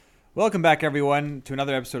Welcome back, everyone, to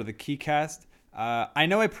another episode of the KeyCast. I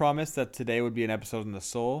know I promised that today would be an episode on the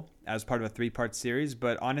soul as part of a three-part series,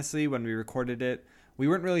 but honestly, when we recorded it, we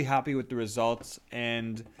weren't really happy with the results,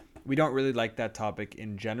 and we don't really like that topic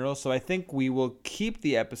in general. So I think we will keep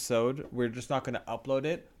the episode. We're just not going to upload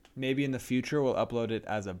it. Maybe in the future, we'll upload it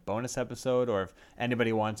as a bonus episode, or if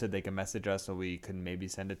anybody wants it, they can message us so we can maybe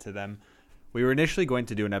send it to them. We were initially going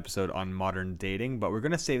to do an episode on modern dating, but we're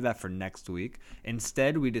going to save that for next week.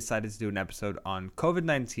 Instead, we decided to do an episode on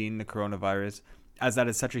COVID-19, the coronavirus, as that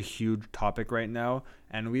is such a huge topic right now.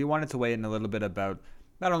 And we wanted to weigh in a little bit about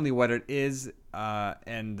not only what it is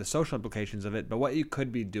and the social implications of it, but what you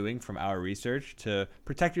could be doing from our research to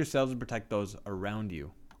protect yourselves and protect those around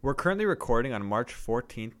you. We're currently recording on March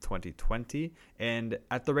 14th, 2020, and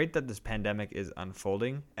at the rate that this pandemic is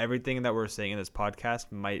unfolding, everything that we're saying in this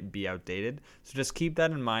podcast might be outdated. So just keep that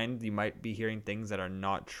in mind. You might be hearing things that are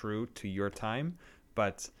not true to your time,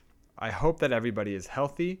 but I hope that everybody is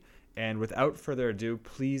healthy. And without further ado,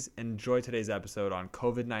 please enjoy today's episode on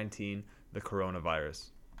COVID-19, the coronavirus.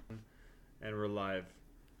 And we're live.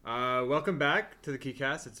 Welcome back to the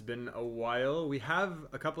KeyCast. It's been a while. We have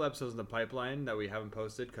a couple episodes in the pipeline that we haven't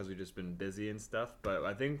posted because we've just been busy and stuff. But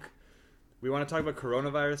I think we want to talk about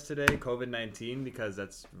coronavirus today, COVID-19, because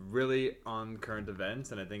that's really on current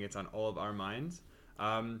events, and I think it's on all of our minds.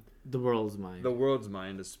 The world's mind. The world's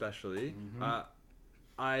mind, especially. Mm-hmm.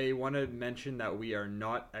 I want to mention that we are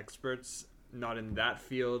not experts, not in that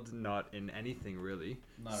field, not in anything really.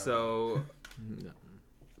 No.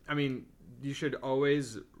 I mean, you should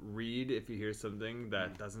always read if you hear something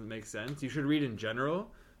that doesn't make sense. You should read in general,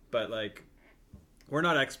 but we're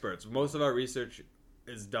not experts. Most of our research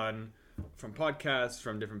is done from podcasts,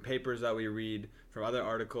 from different papers that we read, from other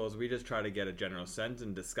articles. We just try to get a general sense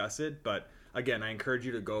and discuss it. But again, I encourage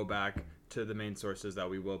you to go back to the main sources that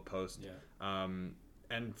we will post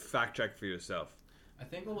and fact check for yourself. I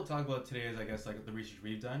think what we'll talk about today is, I guess, the research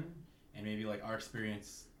we've done and maybe our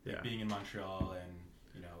experience being in Montreal and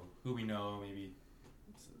who we know, maybe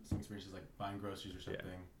some experiences like buying groceries or something.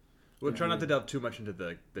 We'll try not to delve too much into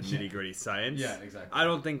the nitty-gritty science. Yeah, exactly. I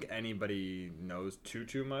don't think anybody knows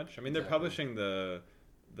too much. I mean, they're publishing the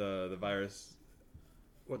virus,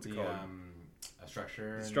 what's it called?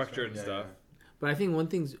 Structure and stuff. Yeah. But I think one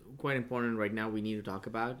thing's quite important right now we need to talk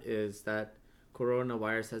about is that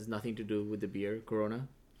coronavirus has nothing to do with the beer, Corona.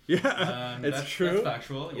 Yeah, it's true. That's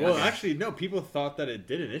factual. Well, actually, no. People thought that it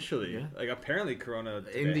did initially. Yeah. Apparently, Corona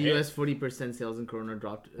in the U.S., 40% sales in Corona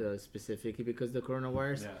dropped specifically because of the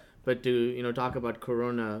coronavirus. Yeah. But to talk about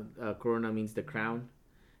Corona, Corona means the crown,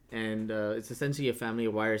 and it's essentially a family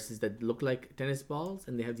of viruses that look like tennis balls,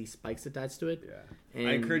 and they have these spikes attached to it. Yeah. And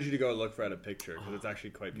I encourage you to go look for a picture because it's actually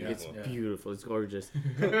quite beautiful. It's beautiful. It's gorgeous.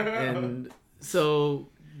 And so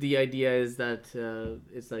the idea is that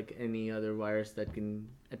it's like any other virus that can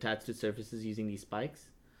attach to surfaces using these spikes.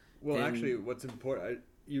 Well, actually, what's important,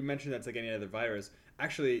 you mentioned that's like any other virus.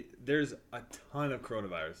 Actually, there's a ton of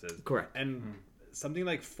coronaviruses. Correct. And something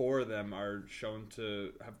like 4 of them are shown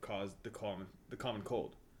to have caused the common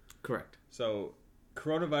cold. Correct. So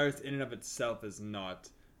coronavirus in and of itself is not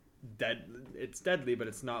dead. It's deadly, but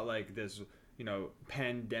it's not like this,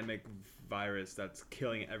 pandemic virus that's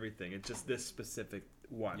killing everything. It's just this specific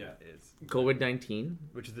one is COVID-19,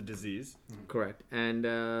 which is the disease. Correct. And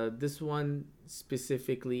this one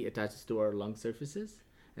specifically attaches to our lung surfaces,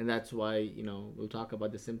 and that's why we'll talk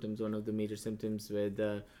about the symptoms. One of the major symptoms with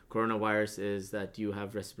coronavirus is that you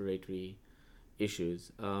have respiratory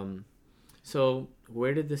issues. So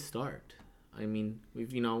where did this start? I mean,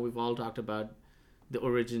 we've all talked about the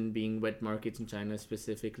origin being wet markets in China,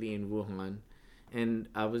 specifically in Wuhan, and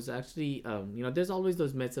I was actually there's always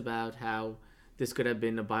those myths about how this could have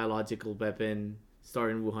been a biological weapon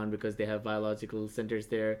started in Wuhan because they have biological centers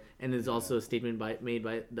there. And there's also a statement made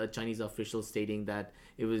by the Chinese officials stating that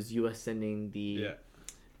it was U.S. sending the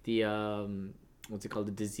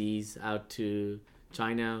disease out to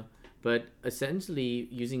China. But essentially,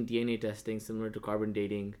 using DNA testing similar to carbon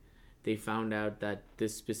dating, they found out that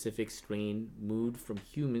this specific strain moved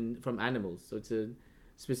from animals. So it's a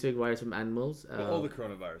specific virus from animals. All the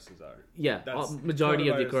coronaviruses are. Yeah, majority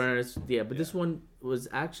of the coronavirus. Yeah, but this one was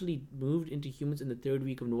actually moved into humans in the 3rd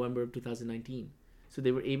week of November of 2019. So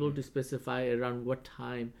they were able to specify around what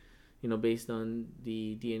time, based on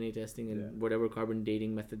the DNA testing and whatever carbon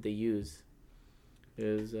dating method they use.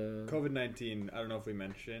 Is COVID-19, I don't know if we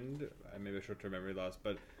mentioned, maybe a short-term memory loss,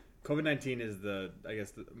 but COVID-19 is the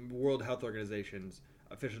World Health Organization's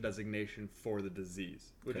official designation for the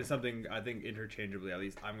disease, which is something I think interchangeably, at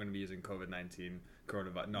least I'm going to be using COVID-19,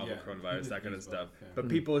 novel coronavirus, that kind of stuff. But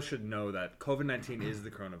people should know that COVID-19 is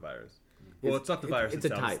the coronavirus. Well, it's not the virus it's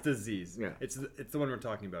itself. a type. It's disease. Yeah. It's the one we're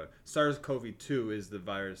talking about. SARS-CoV-2 is the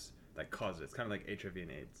virus that causes it. It's kind of like HIV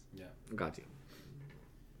and AIDS. Yeah. Got you.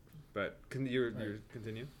 But can you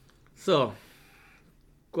continue? So,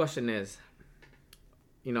 question is,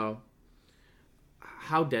 you know,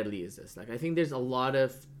 how deadly is this? Like, I think there's a lot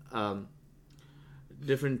of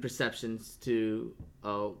different perceptions to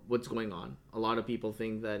what's going on. A lot of people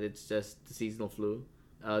think that it's just the seasonal flu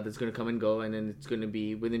that's going to come and go, and then it's going to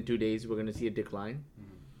be within 2 days we're going to see a decline.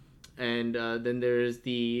 Mm-hmm. And then there's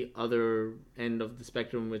the other end of the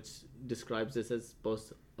spectrum, which describes this as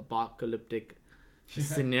post-apocalyptic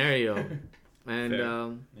scenario.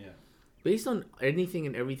 And based on anything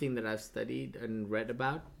and everything that I've studied and read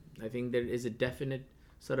about, I think there is a definite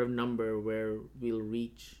sort of number where we'll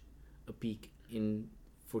reach a peak in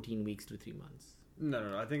 14 weeks to 3 months.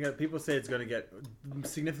 No. I think people say it's going to get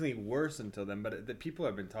significantly worse until then, but the people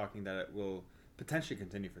have been talking that it will potentially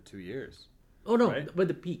continue for 2 years. Oh no, right? But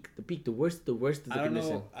the worst is the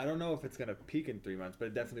condition. I don't know if it's going to peak in 3 months, but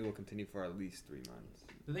it definitely will continue for at least 3 months.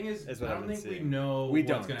 The thing is, I don't think we know what's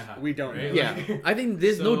going to happen. We don't. Right? Yeah, I think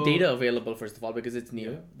there's no data available, first of all, because it's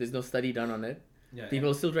new. Yeah. There's no study done on it. Yeah,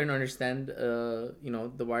 People are still trying to understand,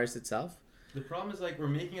 the virus itself. The problem is, like, we're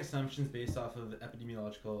making assumptions based off of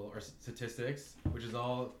epidemiological or statistics, which is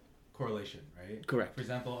all correlation, right? Correct. For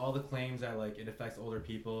example, all the claims that, like, it affects older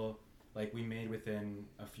people, like, we made within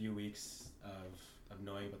a few weeks of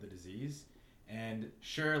knowing about the disease. And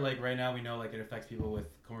sure, like, right now we know, like, it affects people with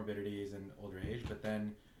comorbidities and older age, but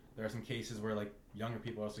then there are some cases where, like, younger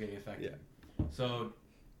people are also getting affected. Yeah. So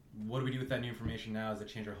what do we do with that new information now? Does it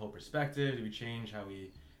change our whole perspective? Do we change how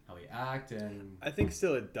we act? And I think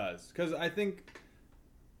still it does, because I think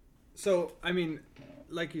so. I mean,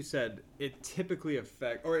 like you said, it typically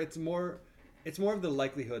affects, or it's more of the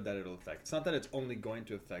likelihood that it'll affect. It's not that it's only going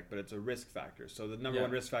to affect, but it's a risk factor. So the number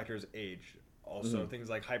one risk factor is age. Also, things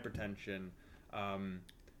like hypertension,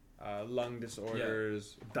 lung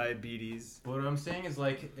disorders, diabetes. But what I'm saying is,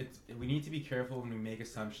 like, we need to be careful when we make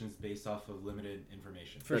assumptions based off of limited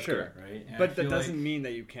information. For sure, right? And but that doesn't mean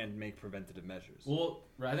that you can't make preventative measures. Well,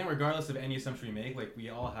 I think regardless of any assumption we make, like, we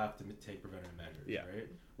all have to take preventative measures, right?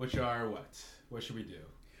 Which are what? What should we do?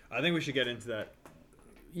 I think we should get into that.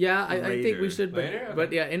 Yeah, I think we should. But, Later?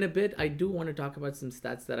 But yeah, in a bit, I do want to talk about some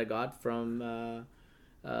stats that I got from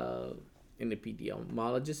an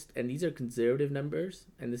epidemiologist, and these are conservative numbers,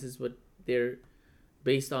 and this is what they're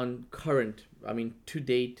based on current, to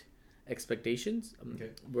date expectations. Okay.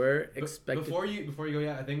 We're expecting. Before you go,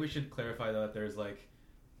 yeah, I think we should clarify though that there's like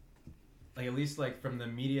at least like from the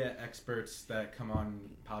media experts that come on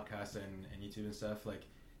podcasts and YouTube and stuff, like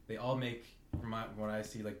they all make, from what I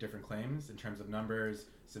see, like different claims in terms of numbers,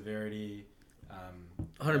 severity.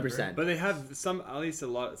 100%. But they have some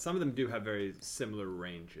of them do have very similar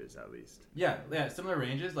ranges, at least. Yeah, similar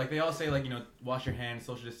ranges. Like they all say, like, wash your hands,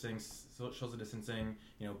 social distancing,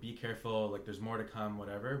 be careful, like there's more to come,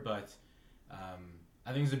 whatever. But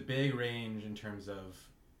I think there's a big range in terms of,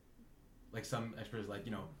 like, some experts like,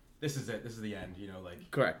 this is it, this is the end,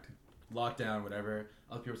 like correct, lockdown, whatever.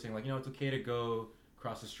 Other people are saying, like, it's okay to go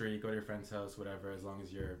cross the street, go to your friend's house, whatever, as long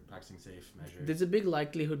as you're practicing safe measures. There's a big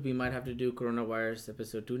likelihood we might have to do coronavirus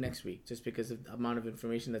episode 2 next week, just because of the amount of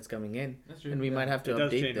information that's coming in. That's true. And we might have to update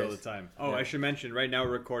this. It does change all the time. Oh, yeah. I should mention, right now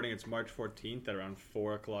we're recording, it's March 14th at around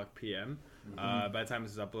 4 o'clock p.m. Mm-hmm. By the time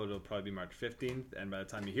this is uploaded, it'll probably be March 15th, and by the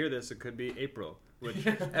time you hear this, it could be April, which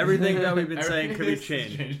everything that we've been saying could be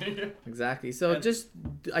changed. Exactly. So I just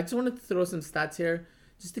wanted to throw some stats here,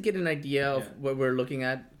 just to get an idea of what we're looking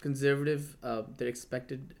at. Conservative, they're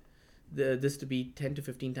expected this to be 10 to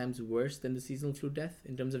 15 times worse than the seasonal flu death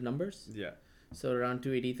in terms of numbers. Yeah. So around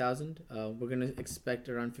 280,000. We're going to expect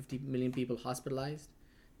around 50 million people hospitalized,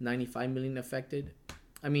 95 million affected.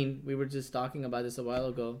 We were just talking about this a while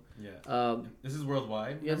ago. Yeah. This is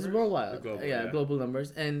worldwide. Yeah, this is worldwide. Global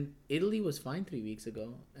numbers. And Italy was fine 3 weeks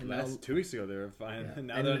ago. And 2 weeks ago they were fine. Yeah.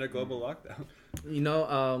 Now they're in a global lockdown.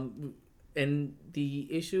 And the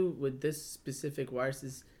issue with this specific virus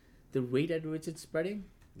is the rate at which it's spreading.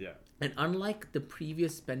 Yeah. And unlike the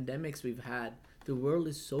previous pandemics we've had, the world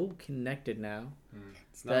is so connected now.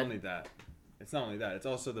 It's not only that. It's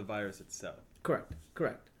also the virus itself.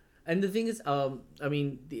 Correct. And the thing is,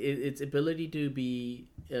 its ability to be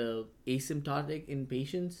asymptotic in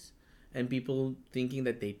patients and people thinking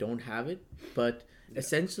that they don't have it. But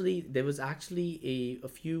essentially, there was actually a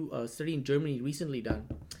few study in Germany recently done.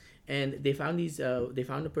 And they found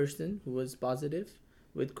a person who was positive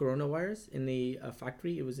with coronavirus in a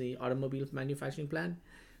factory. It was a automobile manufacturing plant.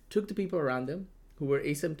 Took the people around them who were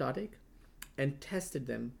asymptotic and tested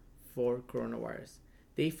them for coronavirus.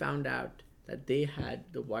 They found out that they had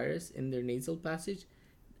the virus in their nasal passage,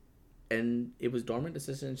 and it was dormant.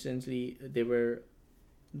 Essentially, they were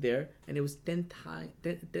there, and it was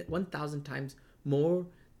 1,000 times more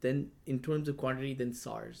than in terms of quantity than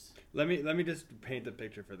SARS. Let me just paint the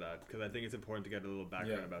picture for that, because I think it's important to get a little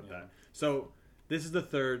background about that. So this is the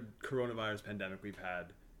third coronavirus pandemic we've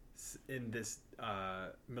had in this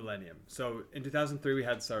millennium. So in 2003 we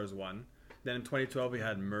had SARS-1. Then in 2012 we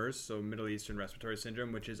had MERS, so Middle Eastern Respiratory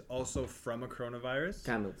Syndrome, which is also from a coronavirus.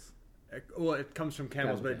 Camels. Well, it comes from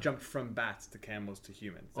camels, but it jumped from bats to camels to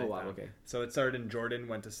humans. Oh wow, okay. So it started in Jordan,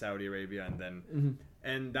 went to Saudi Arabia, and then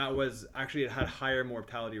and that was actually, it had higher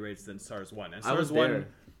mortality rates than SARS-1. And I was SARS-1 there.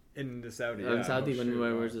 in the Saudi. In Saudi when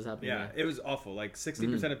MERS was happening. Yeah, it was awful. Like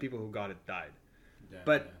 60% of people who got it died. Yeah,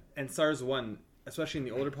 But and SARS-1, especially in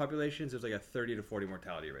the older populations, there's like a 30 to 40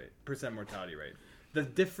 mortality rate. The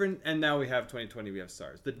different, and now we have 2020, we have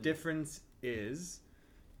SARS. The difference is,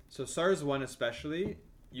 so SARS-1 especially,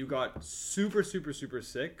 you got super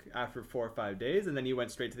sick after 4 or 5 days, and then you went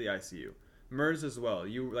straight to the ICU. MERS as well.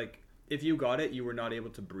 You like, if you got it, you were not able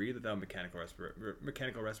to breathe without mechanical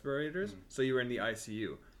respirators, so you were in the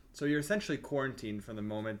ICU. So you're essentially quarantined from the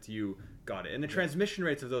moment you got it. And the transmission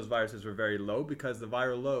rates of those viruses were very low because the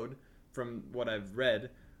viral load, from what I've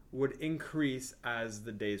read, would increase as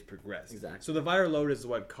the days progress. Exactly. So the viral load is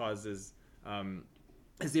what causes,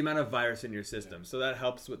 is the amount of virus in your system. So that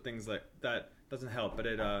helps with things like that. Doesn't help, but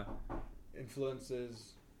it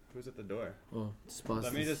influences. Who's at the door? Oh, just pause.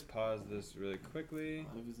 Let me just pause this really quickly.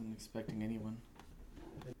 I wasn't expecting anyone.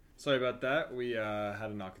 Sorry about that. We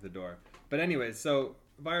had a knock at the door. But anyway, so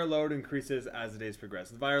viral load increases as the days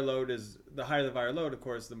progress. The viral load is, the higher the viral load, of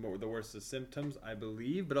course, the worse the symptoms, I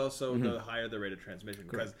believe, but also the higher the rate of transmission.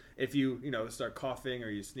 Because if you start coughing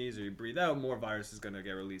or you sneeze or you breathe out, more virus is going to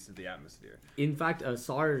get released into the atmosphere. In fact,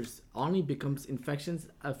 SARS only becomes infectious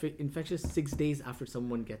 6 days after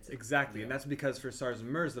someone gets it. Exactly, and that's because for SARS and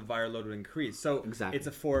MERS, the viral load would increase. So it's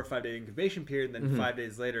a 4 or 5 day incubation period, and then 5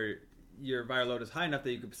 days later, your viral load is high enough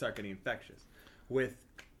that you could start getting infectious. With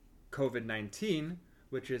COVID-19,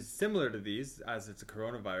 which is similar to these, as it's a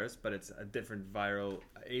coronavirus, but it's a different viral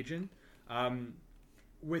agent.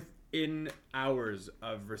 Within hours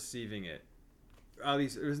of receiving it, at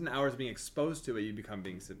least within hours of being exposed to it, you become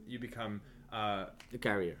The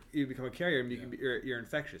carrier. You become a carrier, and you're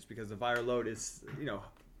infectious because the viral load is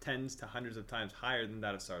tens to hundreds of times higher than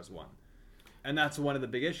that of SARS-1, and that's one of the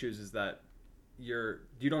big issues, is that you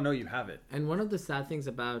don't know you have it. And one of the sad things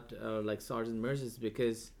about like SARS and MERS is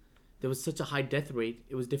because there was such a high death rate,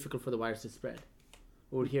 it was difficult for the virus to spread.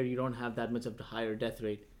 Over here, you don't have that much of the higher death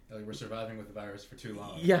rate. Like we're surviving with the virus for too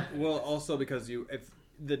long. Yeah. Well, also because if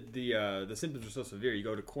the symptoms are so severe, you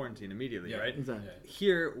go to quarantine immediately, right? Exactly.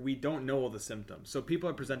 Here, we don't know all the symptoms. So people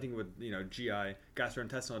are presenting with, GI,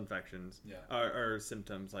 gastrointestinal infections, or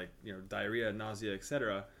symptoms like, diarrhea, nausea,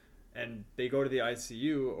 etc. And they go to the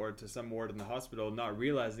ICU or to some ward in the hospital, not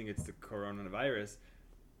realizing it's the coronavirus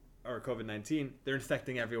or COVID-19. They're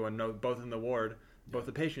infecting everyone, both in the ward, both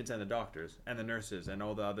the patients and the doctors and the nurses and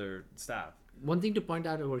all the other staff. One thing to point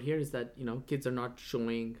out over here is that kids are not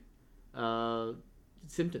showing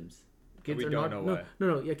symptoms. Kids we are don't not. know why.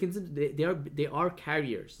 No. Yeah, kids they are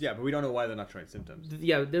carriers. Yeah, but we don't know why they're not showing symptoms.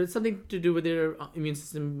 Yeah, there's something to do with their immune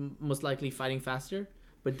system most likely fighting faster,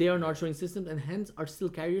 but they are not showing symptoms and hence are still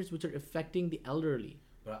carriers, which are affecting the elderly.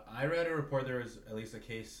 But I read a report there was at least a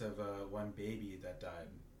case of one baby that died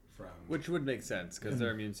from. Which would make sense because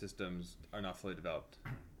their immune systems are not fully developed.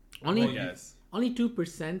 Only Yes. only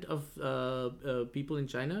 2% of people in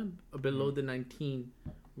China below the 19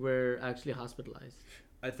 were actually hospitalized.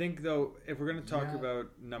 I think, though, if we're going to talk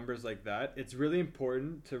about numbers like that, it's really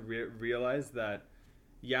important to realize that,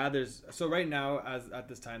 so right now, at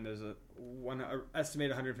this time, there's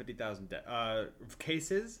estimated 150,000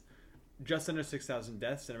 cases, just under 6,000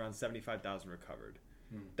 deaths, and around 75,000 recovered.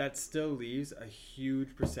 That still leaves a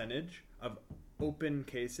huge percentage of open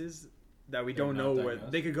cases that we don't know where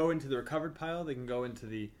they could go into the recovered pile, they can go into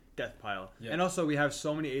the death pile. Yeah. And also we have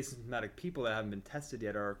so many asymptomatic people that haven't been tested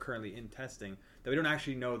yet or are currently in testing that we don't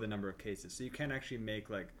actually know the number of cases. So you can't actually make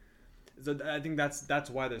so I think that's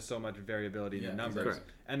why there's so much variability in the numbers.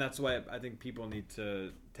 Correct. And that's why I think people need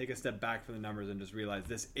to take a step back from the numbers and just realize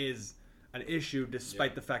this is an issue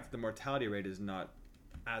despite the fact that the mortality rate is not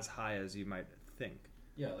as high as you might think.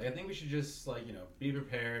 Yeah, I think we should just be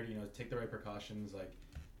prepared, take the right precautions,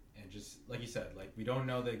 and just like you said, we don't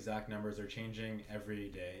know the exact numbers. They're changing every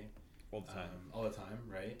day, all the time,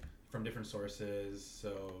 right? From different sources.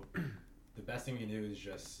 So the best thing we can do is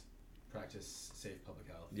just practice safe public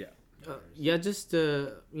health.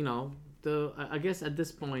 I guess at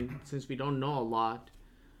this point, since we don't know a lot,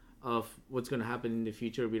 of what's going to happen in the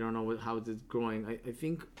future. We don't know how it's growing. I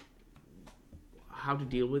think how to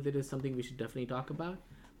deal with it is something we should definitely talk about,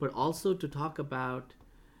 but also to talk about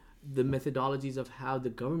the methodologies of how the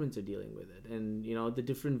governments are dealing with it, and the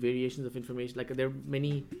different variations of information. Like there are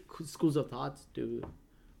many schools of thoughts to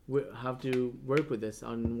how to work with this.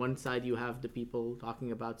 On one side, you have the people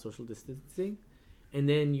talking about social distancing, and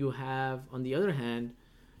then you have, on the other hand,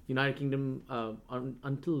 United Kingdom,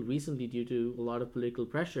 until recently, due to a lot of political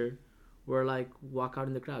pressure, were like, walk out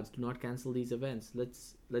in the crowds, do not cancel these events.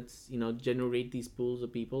 Let's generate these pools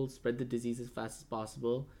of people, spread the disease as fast as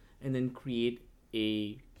possible, and then create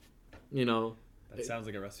a That sounds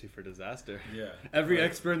like a recipe for disaster. Yeah. Every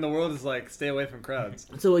expert in the world is like, stay away from crowds.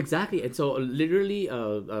 So exactly, and so literally,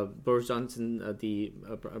 Boris Johnson, the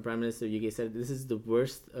Prime Minister of UK, said this is the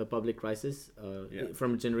worst public crisis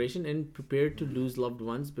from a generation, and prepared to lose loved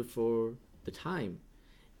ones before the time.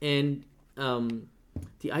 And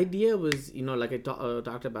the idea was, like I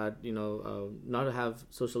talked about, not to have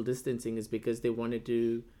social distancing is because they wanted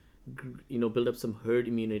to build up some herd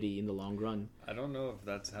immunity in the long run. I don't know if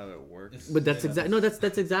that's how it works. But that's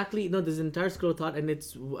that's exactly this entire school of thought, and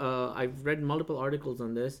it's I've read multiple articles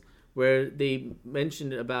on this where they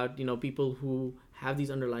mentioned about people who have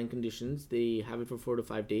these underlying conditions, they have it for 4 to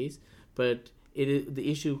 5 days, but the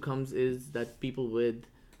issue comes is that people with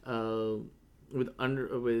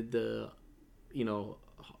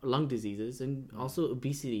lung diseases and also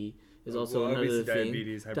obesity is also another thing.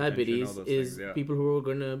 Diabetes is people who are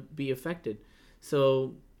going to be affected.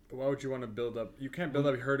 So why would you want to build up? You can't build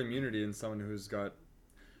up herd immunity in someone who's got.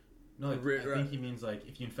 No, I think he means like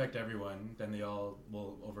if you infect everyone, then they all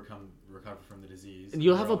will recover from the disease. And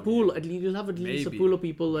you'll have a pool. You'll have at least a pool of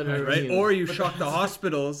people that are right. Or you shock the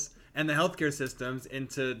hospitals and the healthcare systems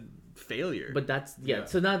into failure. But that's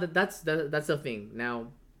So now that's the thing. Now,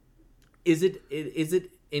 is it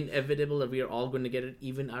inevitable that we are all going to get it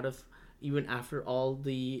even after all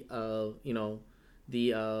the I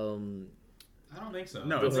don't think so.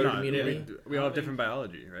 No, it's not. We all have different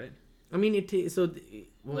biology, right? I mean,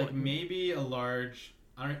 maybe a large.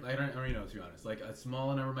 I don't really know, to be honest. Like a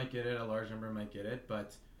small number might get it, a large number might get it,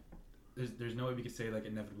 but there's no way we could say like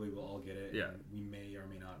inevitably we'll all get it. Yeah. And we may or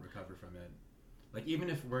may not recover from it. Like even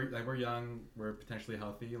if we're young, we're potentially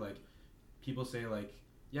healthy. Like people say like,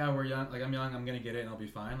 yeah, we're young. Like I'm young, I'm gonna get it and I'll be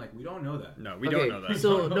fine. Like we don't know that. No, we don't know that.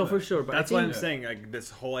 So no, for sure. But that's why I'm saying like this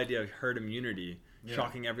whole idea of herd immunity,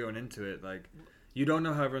 shocking everyone into it, like. You don't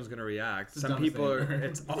know how everyone's going to react. Some people are.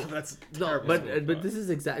 It's all that's. No, but this is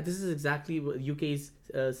exactly what UK's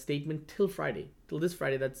statement till this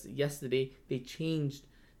Friday. That's yesterday. They changed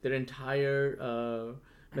their entire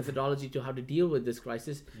methodology to how to deal with this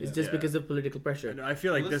crisis. It's just because of political pressure. I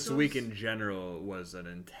feel like this week in general was an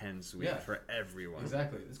intense week for everyone.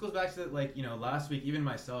 Exactly. This goes back to last week. Even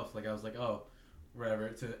myself, like I was like, oh, whatever.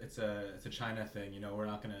 It's a China thing. We're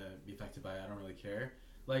not going to be affected by it. I don't really care.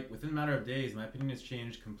 Like within a matter of days, my opinion has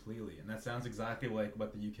changed completely, and that sounds exactly like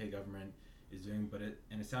what the UK government is doing.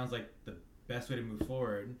 It sounds like the best way to move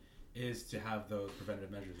forward is to have those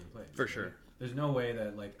preventative measures in place. For sure. There's no way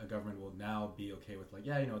that like a government will now be okay with like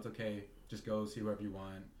it's okay, just go see whoever you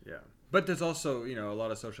want. Yeah, but there's also a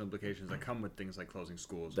lot of social implications that come with things like closing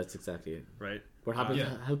schools. That's exactly it. Right. What happens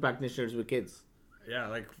to health practitioners with kids? Yeah,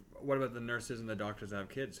 like what about the nurses and the doctors that have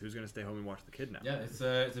kids? Who's going to stay home and watch the kid now? Yeah, it's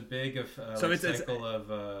a big cycle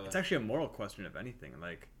of. It's actually a moral question, if anything.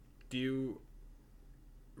 Like, do you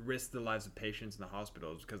risk the lives of patients in the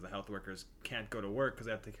hospitals because the health workers can't go to work because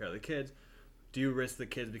they have to take care of the kids? Do you risk the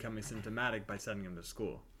kids becoming symptomatic by sending them to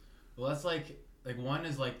school? Well, that's like one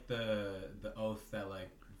is like the oath that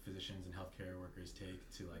like physicians and healthcare workers take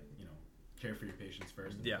to like care for your patients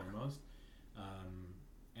first and foremost,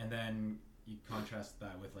 and then. You contrast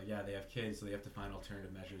that with they have kids, so they have to find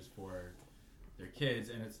alternative measures for their kids.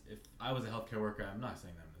 And if I was a healthcare worker, I'm not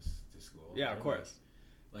sending them to school. Yeah, right? Of course.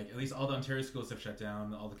 Like at least all the Ontario schools have shut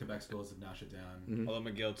down. All the Quebec schools have now shut down. Mm-hmm. Although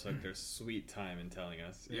McGill took their sweet time in telling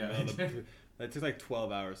us. Yeah. It took like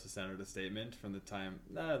 12 hours to send out a statement from the time.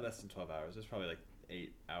 Less than 12 hours. It was probably like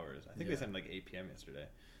 8 hours. I think they sent like 8 p.m. yesterday.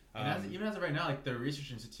 Even as of right now, like the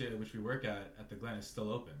research institute which we work at the Glen is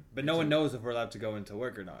still open. But no one knows if we're allowed to go into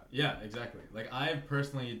work or not. Yeah, exactly. Like I've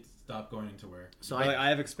personally stopped going into work. So I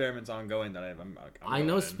have experiments ongoing that I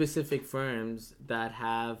know specific firms that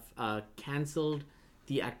have canceled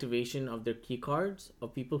the activation of their key cards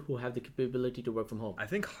of people who have the capability to work from home. I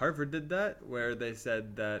think Harvard did that, where they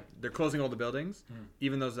said that they're closing all the buildings,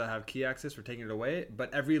 even those that have key access, we're taking it away.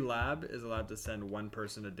 But every lab is allowed to send one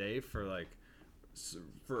person a day for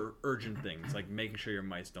urgent things, like making sure your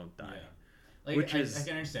mice don't die. Yeah. Like I can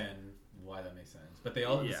understand why that makes sense, but they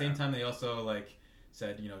all at the same time they also like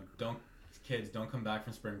said, don't come back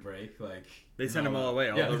from spring break. Like They sent them all away.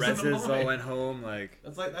 All the residents all went home. Like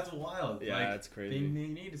that's wild. Yeah, like, that's crazy. They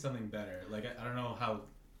needed something better. Like I don't know how.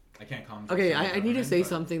 I can't comment. Okay, I need to say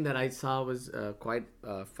something that I saw was quite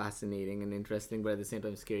fascinating and interesting, but at the same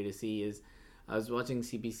time scary to see. Is I was watching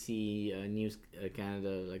CBC News Canada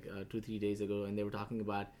like 2-3 days ago, and they were talking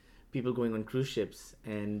about people going on cruise ships,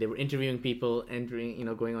 and they were interviewing people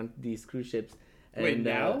going on these cruise ships. And, wait,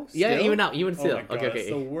 now? Yeah, Still? even still. Oh my God, okay. That's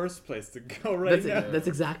the worst place to go right now. That's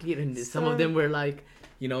exactly it. And some of them were like,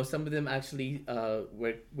 some of them actually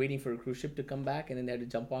were waiting for a cruise ship to come back, and then they had to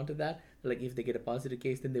jump onto that. Like if they get a positive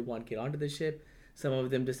case, then they won't get onto the ship. Some of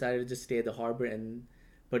them decided to just stay at the harbor,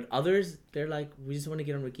 but others, they're like, we just want to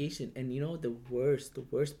get on vacation. And the worst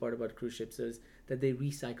part about cruise ships is that they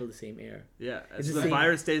recycle the same air. Yeah, It's so the the same.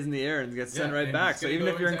 virus stays in the air and gets sent right and back. it's So gonna even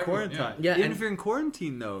go if you're in into everyone, quarantine, yeah. even And- if you're in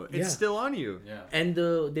quarantine though, it's Yeah. still on you. Yeah. And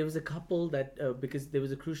there was a couple that because there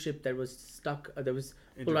was a cruise ship that was stuck, that was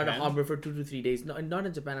In pulled out of Japan? harbor for 2 to 3 days. No, not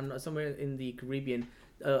in Japan. I'm not somewhere in the Caribbean.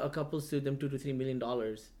 A couple sued them $2 to $3 million,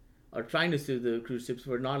 or trying to sue the cruise ships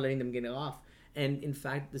for not letting them get off. And in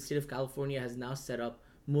fact, the state of California has now set up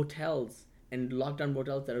motels and lockdown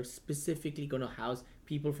motels that are specifically going to house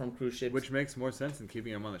people from cruise ships. Which makes more sense than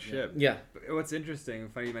keeping them on the ship. Yeah. But what's interesting,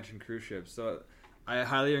 funny you mentioned cruise ships. So I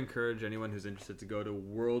highly encourage anyone who's interested to go to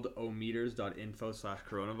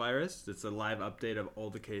worldometers.info/coronavirus. It's a live update of all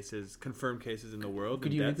the cases, confirmed cases in the world.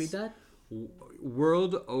 Could and you deaths. repeat that?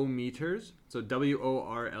 Worldometers, so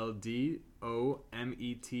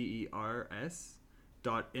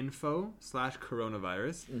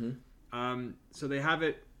WORLDOMETERS.info/coronavirus. Mm-hmm. So they have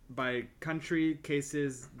it by country,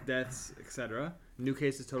 cases, deaths, etc. New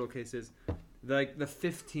cases, total cases. Like the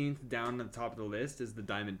 15th down on the top of the list is the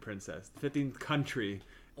Diamond Princess. The 15th country.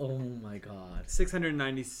 Oh my God.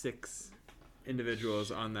 696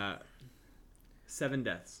 individuals on that. 7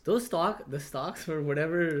 deaths. The stocks for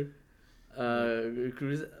whatever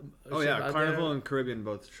cruise. Oh ship yeah, out Carnival there. and Caribbean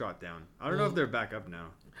both shot down. I don't know if they're back up now.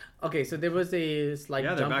 Okay, so there was a slight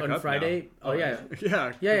Yeah, they're jump back on up Friday. now. Oh yeah.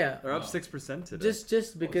 Yeah. Yeah. They're up Wow. 6% today.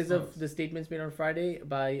 Just because of smokes. the statements made on Friday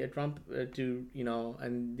by Trump to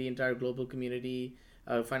and the entire global community,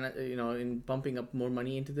 in pumping up more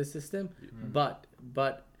money into the system, but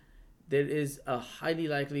there is a highly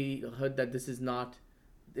likelihood that this is not,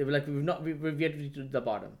 we've yet to reach the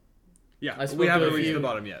bottom. yeah, I spoke we to haven't a reached few- the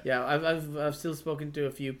bottom yet. Yeah, I've still spoken to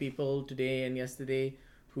a few people today and yesterday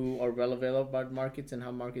who are well aware about markets and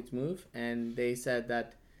how markets move, and they said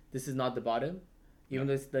that this is not the bottom. Even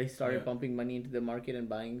though they started pumping money into the market and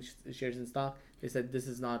buying shares in stock, they said this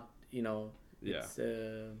is not, Yeah. it's,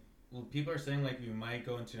 Well, people are saying like we might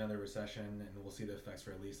go into another recession, and we'll see the effects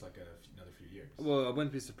for at least like another few years. Well, I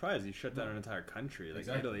wouldn't be surprised. You shut down an entire country. Like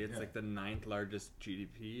Exactly, Italy, it's yeah. like the 9th largest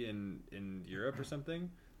GDP in Europe or something.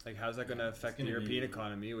 Like, how's that going to It's affect the gonna European be-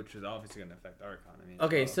 economy, which is obviously going to affect our economy? as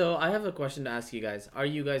okay, well. so I have a question to ask you guys. Are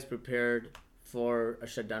you guys prepared for a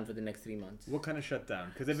shutdown for the next 3 months? What kind of shutdown?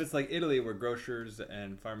 Because if it's like Italy, where grocers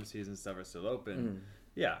and pharmacies and stuff are still open,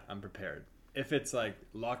 yeah, I'm prepared. If it's like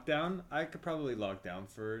lockdown, I could probably lock down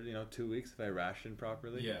for 2 weeks if I ration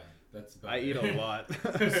properly. Yeah, that's. About I eat a lot.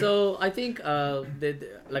 So I think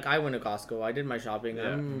like I went to Costco. I did my shopping. Yeah.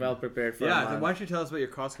 I'm well prepared for a Yeah, month. then why don't you tell us about your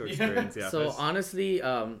Costco experience? Yeah. So honestly,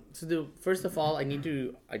 first of all, I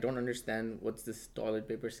don't understand what's this toilet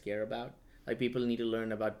paper scare about. Like people need to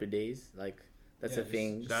learn about bidets. Like that's a just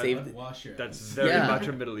thing. that- Wash your. that's hands. very Yeah. much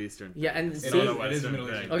a Middle Eastern. Yeah, and It save, is- not a it is Western Middle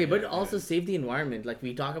thing. Eastern. okay, but Yeah, also yeah. save the environment. Like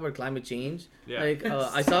we talk about climate change. Yeah. Like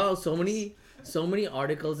I saw so many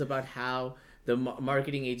articles about how the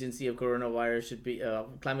marketing agency of coronavirus should be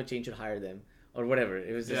climate change should hire them or whatever.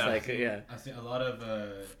 It was just Yeah. I've seen a lot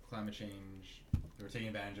of climate change. They were taking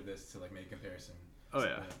advantage of this to like make a comparison. Oh,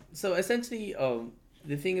 yeah. So essentially,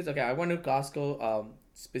 the thing is, okay, I went to Costco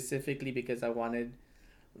specifically because I wanted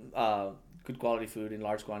good quality food in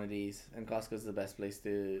large quantities, and Costco is the best place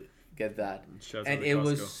to get that. Shouts out And to it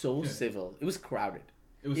was Costco. so Yeah. civil. It was crowded.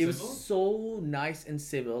 It was It was civil? so nice and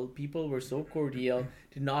civil. People were so cordial.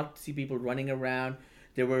 Did not see people running around.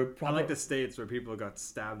 There were proper. Unlike the States where people got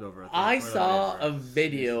stabbed over. I toilet saw paper. a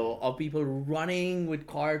video of people running with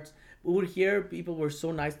carts. Over here, people were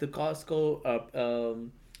so nice. The Costco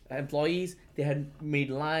employees, they had made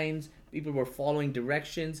lines. People were following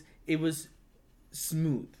directions. It was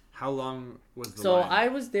smooth. How long was the So line? I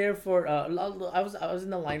was there for I was in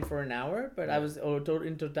the line for an hour, but I was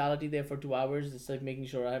in totality there for 2 hours, just like making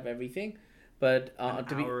sure I have everything. But An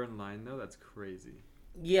to be hour in line though, that's crazy.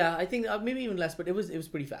 yeah, I think maybe even less, but it was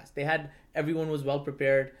pretty fast. They had everyone was well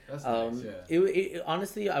prepared. That's nice, yeah. It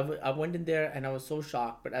honestly, I went in there and I was so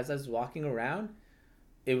shocked. But as I was walking around,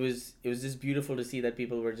 it was just beautiful to see that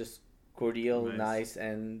people were just cordial, nice,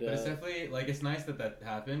 and. But it's definitely like it's nice that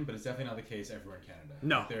happened, but it's definitely not the case everywhere in Canada.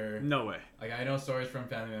 No, like, no way. Like I know stories from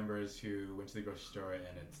family members who went to the grocery store and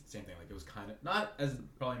it's the same thing. Like it was kind of not as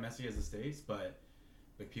probably messy as the States, but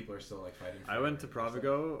like people are still like fighting. I went to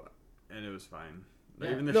Provigo and it was fine.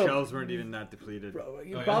 Yeah. Even the No. shelves weren't even that depleted.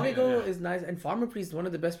 Provigo is nice, and Pharmaprix is one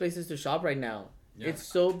of the best places to shop right now. Yeah.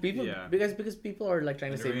 It's so people Yeah. because people are like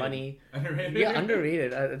trying to save Underrated. money. Underrated. Yeah,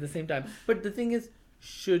 underrated at the same time. But the thing is,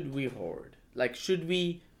 should we hoard? Like, should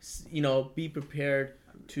we, be prepared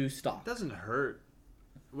to stock? It doesn't hurt.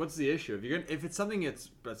 What's the issue? If it's something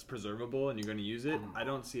that's preservable and you're gonna use it, I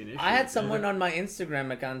don't see an issue. I had someone on my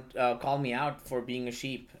Instagram account call me out for being a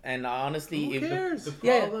sheep, and honestly, Who cares? The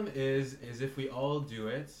Yeah. problem is if we all do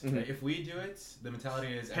it. Mhm. Like, if we do it, the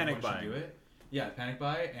mentality is Panic everyone buying. should do it. Yeah, panic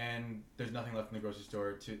buy, and there's nothing left in the grocery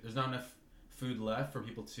store. There's not enough food left for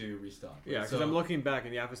people to restock. Yeah, because So- I'm looking back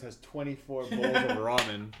and the office has 24 bowls of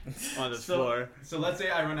ramen on this floor. So let's say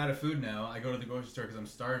I run out of food now. I go to the grocery store because I'm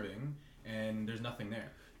starving, and there's nothing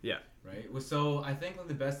there. Yeah. Right. Well, so I think like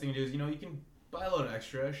the best thing to do is you can buy a little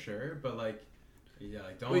extra, sure, but like, yeah,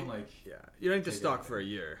 like don't Wait. like Yeah, you don't need to Take stock it. for a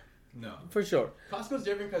year. no. for sure. Costco's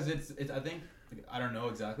different because it's I think I don't know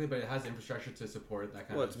exactly, but it has infrastructure to support that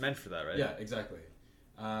kind Well, of. it's meant for that, right? Yeah, exactly.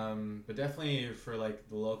 But definitely for like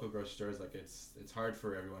the local grocery stores, like it's hard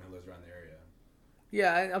for everyone who lives around the area.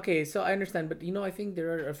 Yeah. Okay. So I understand, but I think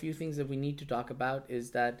there are a few things that we need to talk about.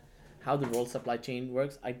 Is that how the world supply chain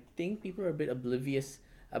works? I think people are a bit oblivious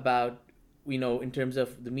about, in terms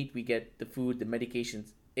of the meat we get, the food, the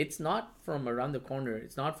medications. It's not from around the corner.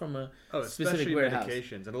 It's not from a specific especially warehouse.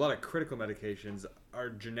 medications, and a lot of critical medications are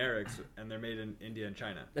generics, and they're made in India and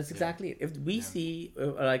China. That's exactly it. If we Yeah. see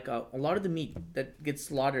a lot of the meat that gets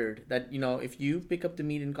slaughtered, that if you pick up the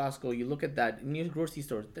meat in Costco, you look at that in your grocery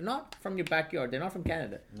stores, they're not from your backyard. They're not from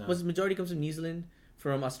Canada. No. Most majority comes from New Zealand,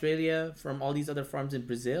 from Australia, from all these other farms in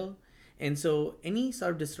Brazil. And so any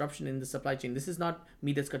sort of disruption in the supply chain, this is not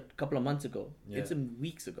meat that's cut a couple of months ago. Yeah. It's in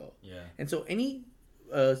weeks ago. Yeah. And so any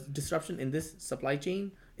disruption in this supply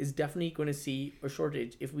chain is definitely going to see a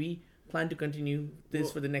shortage if we plan to continue this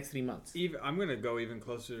Well, for the next 3 months. I'm going to go even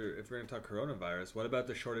closer if we're going to talk coronavirus. What about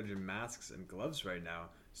the shortage in masks and gloves right now?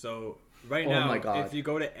 So right Oh now, my God. if you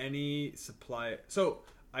go to any supply... So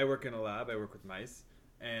I work in a lab. I work with mice.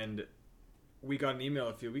 And we got an email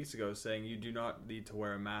a few weeks ago saying you do not need to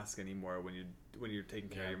wear a mask anymore when you're taking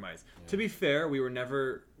care of your mice. Yeah. To be fair, we were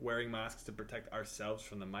never wearing masks to protect ourselves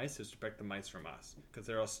from the mice. It's to protect the mice from us because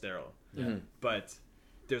they're all sterile. Yeah. Mhm. But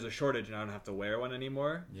there's a shortage and I don't have to wear one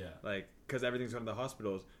anymore. Yeah. Like, because everything's going to the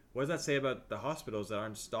hospitals. What does that say about the hospitals that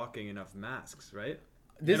aren't stocking enough masks, right?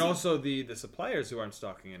 This and also the suppliers who aren't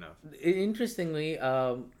stocking enough. Interestingly,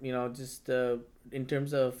 just in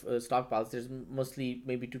terms of stockpiles, there's mostly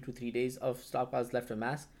maybe 2 to 3 days of stockpiles left of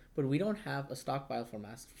masks, but we don't have a stockpile for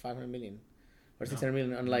masks for 500 million or 600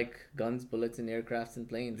 million, unlike guns, bullets, and aircrafts and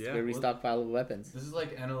planes, Yeah, where we well, stockpile weapons. This is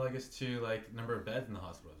like analogous to like number of beds in the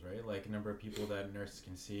hospitals, right? Like number of people that nurses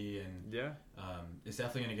can see, and Yeah. it's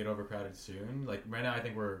definitely going to get overcrowded soon. Like right now, I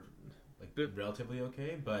think we're like relatively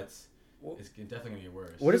okay, but it's definitely going to get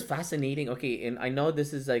worse. What is fascinating? Okay, and I know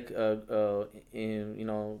this is like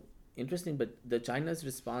interesting, but the China's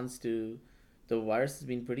response to the virus has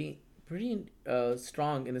been pretty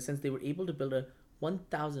strong in the sense they were able to build a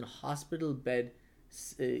 1,000 hospital bed,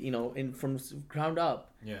 from ground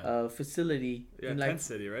up Yeah. Facility Yeah, in tent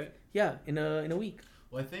city, right? in a week.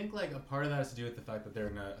 Well, I think like a part of that has to do with the fact that they're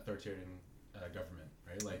in an authoritarian government,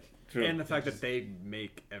 right? Like, True. And the fact that they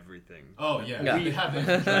make everything. oh yeah, Yeah. we have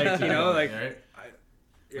Like, right?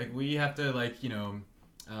 Like we have to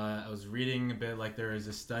I was reading a bit like there's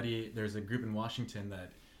a group in Washington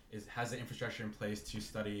that has the infrastructure in place to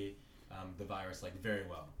study the virus like very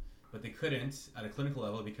well, but they couldn't at a clinical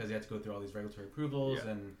level because they had to go through all these regulatory approvals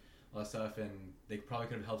Yeah. and all that stuff, and they probably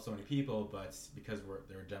could have helped so many people, but because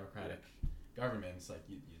they're democratic governments, like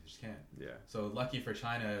you just can't. Yeah. So lucky for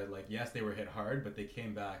China, like yes, they were hit hard, but they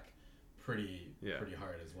came back pretty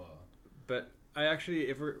hard as well. But I actually,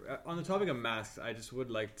 if we're on the topic of masks, I just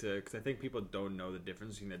would like to, because I think people don't know the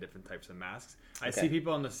difference between the different types of masks. I Okay. see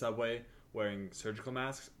people on the subway wearing surgical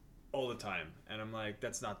masks all the time, and I'm like,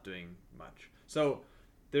 that's not doing much. So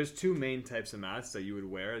there's two main types of masks that you would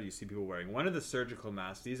wear. You see people wearing. One of the surgical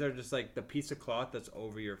masks. These are just like the piece of cloth that's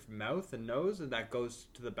over your mouth and nose, and that goes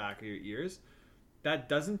to the back of your ears. That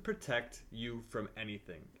doesn't protect you from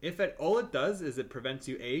anything. All it does is it prevents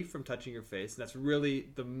you A, from touching your face, and that's really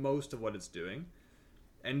the most of what it's doing,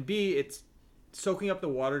 and B, it's soaking up the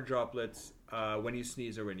water droplets when you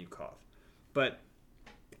sneeze or when you cough. But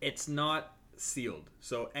it's not sealed.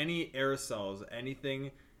 So any aerosols,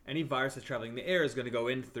 any virus that's traveling in the air is going to go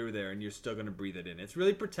in through there, and you're still going to breathe it in. It's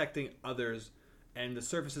really protecting others and the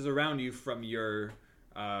surfaces around you from your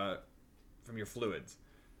fluids.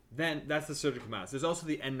 Then that's the surgical mask. There's also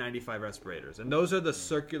the N95 respirators, and those are the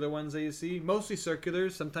circular ones that you see. Mostly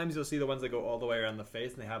circulars. Sometimes you'll see the ones that go all the way around the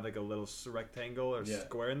face, and they have like a little rectangle or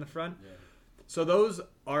square in the front. Yeah. So those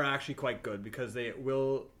are actually quite good because they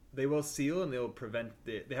will seal, and they will prevent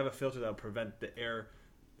they have a filter that will prevent the air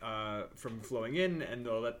from flowing in, and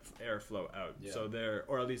they'll let air flow out. Yeah. So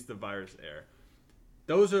or at least the virus air.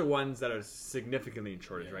 Those are ones that are significantly in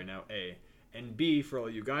shortage right now. A and B, for all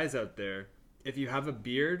you guys out there, if you have a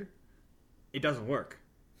beard, it doesn't work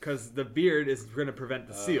because the beard is going to prevent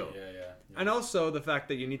the seal. Yeah. And also the fact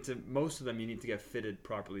that most of them you need to get fitted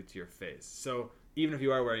properly to your face. So even if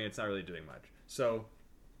you are wearing it, it's not really doing much. So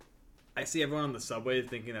I see everyone on the subway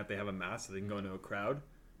thinking that they have a mask so they can go into a crowd.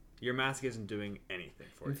 Your mask isn't doing anything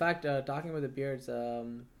for you. In fact, talking about the beards,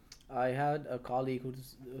 I had a colleague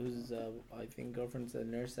who's I think girlfriend's a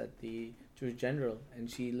nurse at the Jewish General, and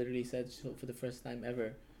she literally said for the first time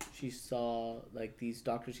ever she saw like these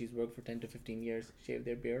doctors she's worked for 10 to 15 years shave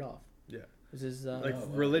their beard off. Yeah. This is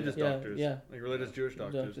religious doctors. Yeah. Like religious Jewish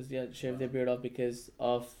doctors. Shave their beard off because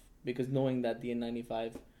knowing that the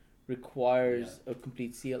N95 requires a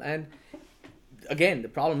complete seal. And again, the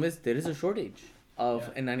problem is there is a shortage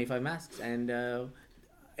of N95 masks, and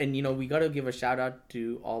we got to give a shout out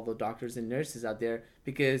to all the doctors and nurses out there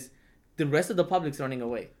because the rest of the public's running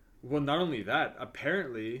away. Well, not only that,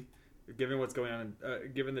 apparently, given what's going on,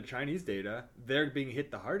 given the Chinese data, they're being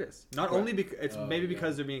hit the hardest. Not only because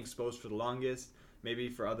because they're being exposed for the longest, maybe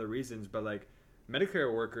for other reasons, but like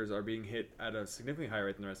Medicare workers are being hit at a significantly higher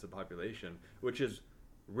rate than the rest of the population, which is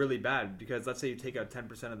really bad because let's say you take out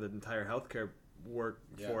 10% of the entire healthcare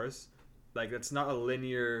workforce, like that's not a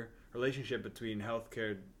linear relationship between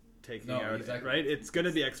healthcare taking out, exactly. Right? It's going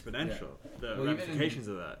to be exponential. Yeah. The ramifications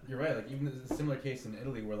of that. You're right. Like even there's a similar case in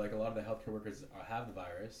Italy where like a lot of the healthcare workers have the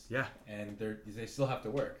virus. Yeah. And they still have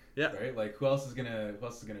to work. Yeah. Right. Like who else is gonna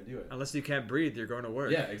do it? Unless you can't breathe, you're going to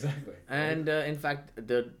work. Yeah. Exactly. And in fact,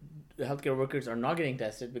 the healthcare workers are not getting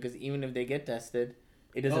tested because even if they get tested,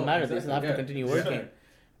 it doesn't matter. Exactly. They still have to continue working. Yeah.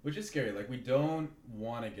 Which is scary. Like we don't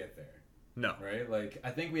want to get there. No. Right. Like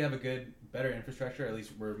I think we have better infrastructure. At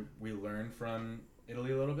least we learn from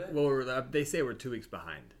Italy a little bit. Well, they say we're 2 weeks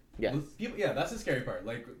behind. Yeah. That's the scary part.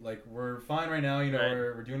 Like we're fine right now. You know, right.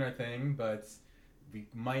 we're doing our thing, but we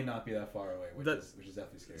might not be that far away, which is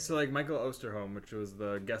definitely scary. So like Michael Osterholm, which was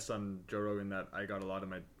the guest on Joe Rogan that I got a lot of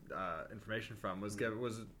my information from, was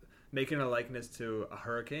making a likeness to a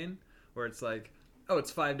hurricane, where it's like, oh,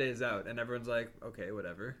 it's 5 days out, and everyone's like, okay,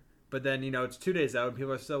 whatever. But then it's 2 days out, and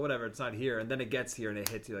people are still whatever. It's not here, and then it gets here and it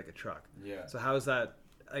hits you like a truck. Yeah. So how is that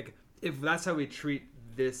like? If that's how we treat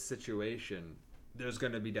this situation, there's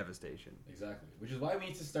going to be devastation. Exactly. Which is why we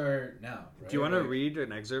need to start now. Right? Do you want to read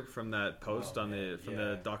an excerpt from that post from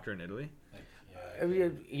the doctor in Italy?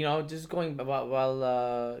 Just going about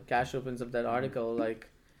while Cash opens up that article, like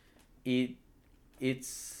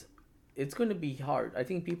it's going to be hard. I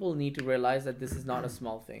think people need to realize that this is not a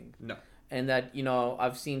small thing. No. And that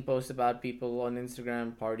I've seen posts about people on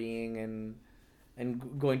Instagram partying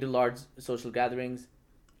and going to large social gatherings.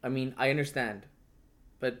 I mean, I understand,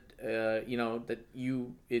 but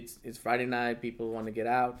it's Friday night, people want to get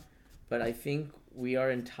out, but I think we are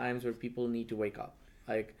in times where people need to wake up.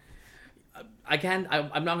 Like,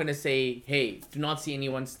 I'm not gonna say, hey, do not see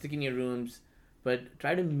anyone, stick in your rooms, but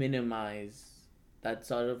try to minimize that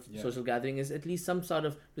sort of social gathering. Is at least some sort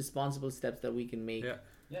of responsible steps that we can make. Yeah.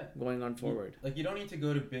 Going on forward. You don't need to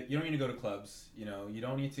go to clubs. You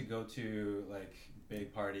don't need to go to like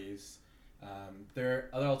big parties. There are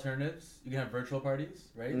other alternatives. You can have virtual parties,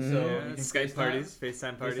 right? Mm-hmm. So you can Skype parties,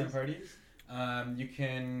 FaceTime parties. You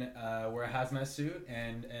can wear a hazmat suit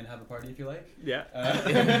and have a party if you like. Yeah.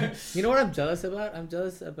 You know what I'm jealous about?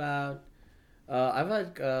 I've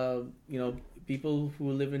had people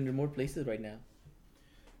who live in remote places right now.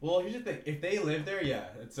 Well, here's the thing. If they live there,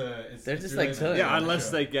 they're just really like yeah, unless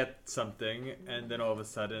they get something and then all of a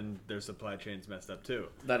sudden their supply chain's messed up too.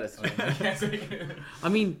 That is true. I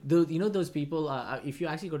mean, those people. If you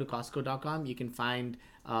actually go to Costco.com, you can find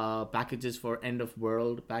packages for end of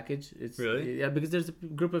world package. It's really because there's a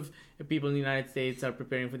group of people in the United States are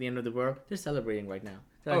preparing for the end of the world. They're celebrating right now.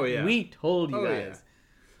 We told you guys.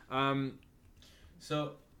 Yeah.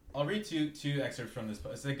 So I'll read two excerpts from this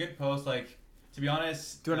post. It's a good post. Like. To be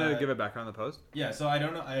honest... Do you want to give a background on the post? Yeah, so I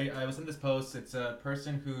don't know. I was in this post. It's a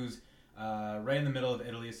person who's right in the middle of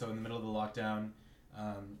Italy, so in the middle of the lockdown.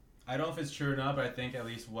 I don't know if it's true or not, but I think at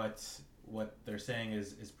least what what they're saying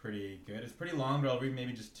is pretty good. It's pretty long, but I'll read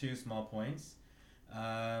maybe just 2 small points.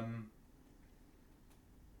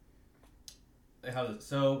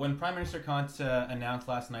 So when Prime Minister Kant announced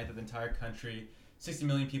last night that the entire country, 60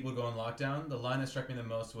 million people would go on lockdown, the line that struck me the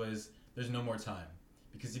most was, there's no more time.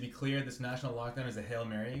 Because to be clear, this national lockdown is a Hail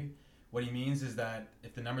Mary. What he means is that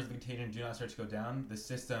if the numbers of contagion do not start to go down, the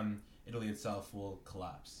system, Italy itself, will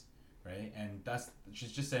collapse, right? And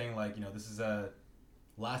she's just saying, like, you know, this is a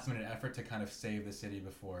last-minute effort to kind of save the city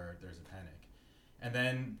before there's a panic. And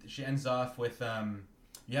then she ends off with,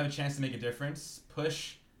 you have a chance to make a difference.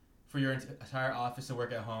 Push for your entire office to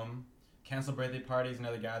work at home. Cancel birthday parties and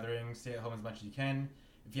other gatherings. Stay at home as much as you can.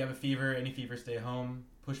 If you have a fever, any fever, stay home.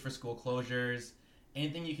 Push for school closures.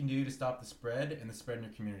 Anything you can do to stop the spread and the spread in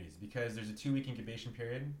your communities. Because there's a 2-week incubation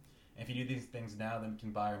period. And if you do these things now, then we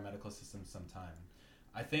can buy our medical system some time.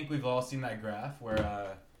 I think we've all seen that graph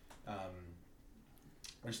where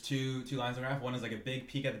there's two lines on the graph. One is like a big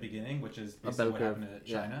peak at the beginning, which is basically what happened to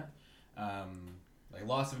China. Yeah. Like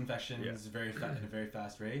loss of infections, in a very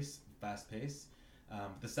fast pace.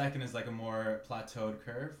 The second is like a more plateaued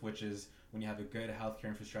curve, which is when you have a good healthcare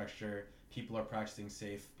infrastructure, people are practicing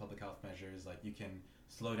safe public health measures. Like you can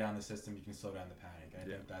slow down the system, you can slow down the panic. I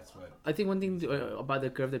think that's what. I think one thing about the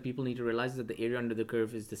curve that people need to realize is that the area under the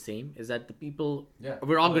curve is the same. Is that the people,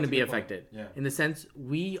 we're all going to be affected. Yeah. In the sense,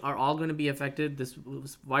 we are all going to be affected. This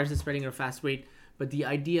virus is spreading at a fast rate, but the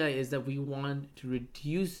idea is that we want to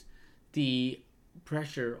reduce the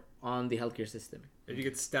pressure on the healthcare system. If you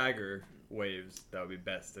could stagger waves, that would be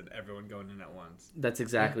best, and everyone going in at once. That's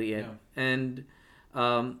exactly it. Yeah. And,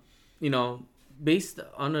 based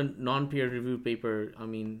on a non-peer reviewed paper, I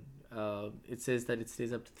mean, it says that it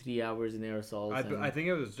stays up to 3 hours in aerosols. I think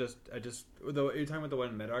it was though you're talking about the one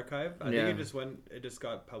in MedArchive. I think it just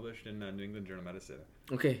got published in New England Journal of Medicine.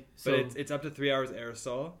 Okay, so but it's up to 3 hours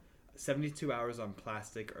aerosol, 72 hours on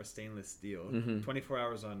plastic or stainless steel, 24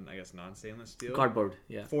 hours on, I guess, non-stainless steel. Cardboard,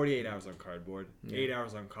 48 hours on cardboard, 8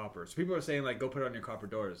 hours on copper. So people are saying, like, go put it on your copper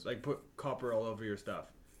doors. Like, put copper all over your stuff.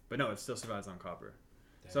 But no, it still survives on copper.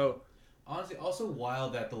 Damn. So, honestly, also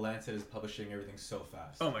wild that the Lancet is publishing everything so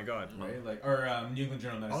fast. Oh my god. Right? Like, or New England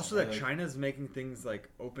Journal of Medicine. Also that China's making things like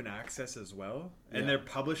open access as well. And they're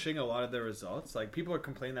publishing a lot of their results. Like, people are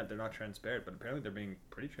complaining that they're not transparent, but apparently they're being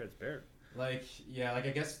pretty transparent. I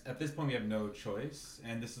guess at this point we have no choice,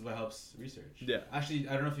 and this is what helps research. Yeah. Actually,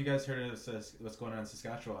 I don't know if you guys heard of what's going on in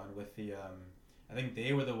Saskatchewan with the, I think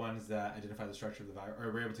they were the ones that identified the structure of the virus, or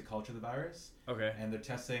were able to culture the virus. Okay. And they're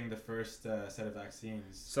testing the first set of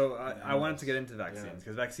vaccines. So I wanted to get into vaccines,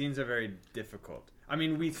 because vaccines are very difficult. I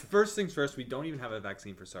mean, first things first, we don't even have a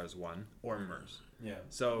vaccine for SARS-1 or MERS. Yeah.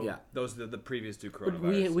 So those are the previous 2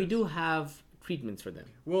 coronaviruses. But we do have treatments for them.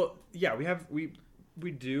 Well, yeah, we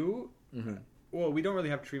do. Mm-hmm. Well, we don't really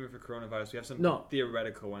have treatment for coronavirus. We have some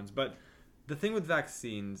theoretical ones. But the thing with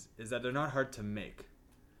vaccines is that they're not hard to make.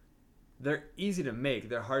 They're easy to make.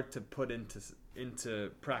 They're hard to put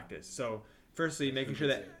into practice. So, firstly, making sure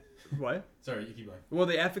that... What? Sorry, you keep going. Well,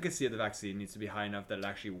 the efficacy of the vaccine needs to be high enough that it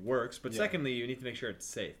actually works. But secondly, you need to make sure it's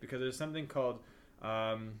safe. Because there's something called...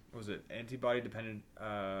 what was it? Antibody-dependent...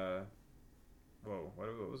 what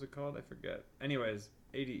was it called? I forget. Anyways,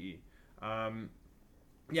 ADE.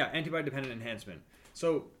 Antibody-dependent enhancement.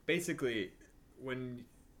 So basically, when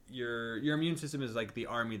your immune system is like the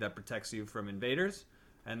army that protects you from invaders,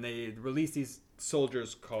 and they release these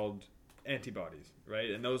soldiers called antibodies,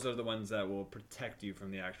 right? And those are the ones that will protect you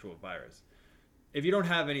from the actual virus. If you don't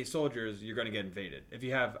have any soldiers, you're going to get invaded. If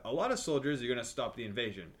you have a lot of soldiers, you're going to stop the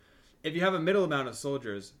invasion. If you have a middle amount of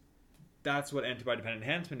soldiers, that's what antibody-dependent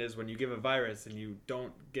enhancement is. When you give a virus and you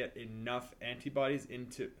don't get enough antibodies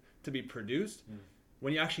to be produced,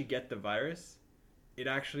 when you actually get the virus, it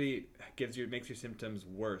actually makes your symptoms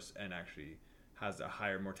worse and actually has a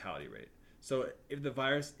higher mortality rate. So if the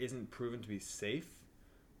virus isn't proven to be safe,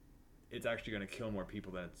 it's actually going to kill more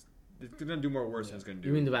people than it's going to do more worse than it's going to do.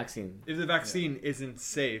 You mean the vaccine? If the vaccine isn't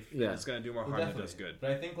safe, then it's going to do more harm than it does good. But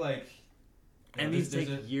I think and these take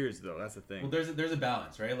years, though. That's the thing. Well, there's a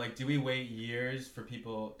balance, right? Like, do we wait years for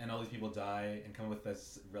people and all these people die and come with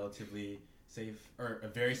this relatively safe or a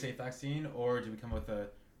very safe vaccine, or do we come with a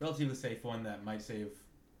relatively safe one that might save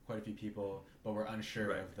quite a few people, but we're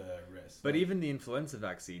unsure of the risk? But even the influenza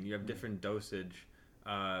vaccine, you have different dosage.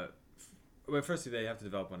 Well, firstly, they have to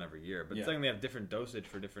develop one every year, but secondly, they have different dosage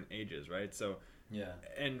for different ages, right? So,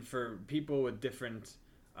 and for people with different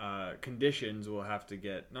conditions, will have to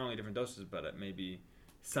get not only different doses, but maybe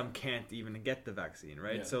some can't even get the vaccine,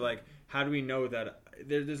 right? So, like, how do we know that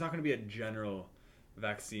there's not going to be a general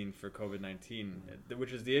vaccine for COVID-19,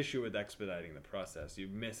 which is the issue with expediting the process. You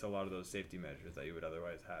miss a lot of those safety measures that you would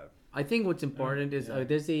otherwise have. I think what's important is Yeah.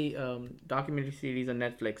 there's a documentary series on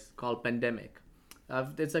Netflix called Pandemic.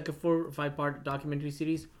 It's like a 4 or 5 part documentary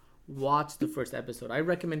series. Watch the first episode. I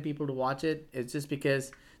recommend people to watch it. It's just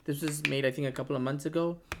because this was made, I think, a couple of months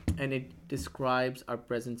ago, and it describes our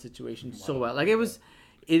present situation so well. Like this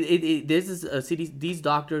is a series. These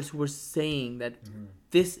doctors who were saying that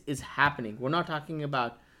this is happening. We're not talking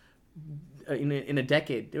about in a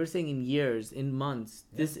decade. They were saying in years, in months,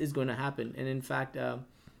 this is going to happen. And in fact,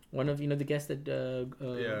 one of the guests that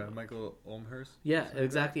Michael Olmhurst. yeah,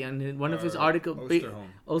 exactly. And in one of his Or article, Osterholm.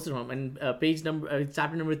 Osterholm, and page number,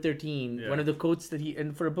 chapter number 13, Yeah. one of the quotes that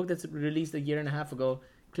and for a book that's released a year and a half ago,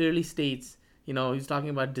 clearly states, he's talking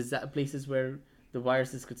about places where the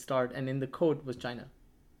viruses could start, and in the quote was China.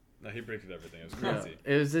 No, he predicted everything. It was Yeah. crazy.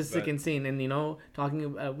 It was just like But- insane. And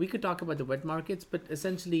talking, we could talk about the wet markets, but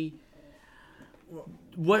essentially,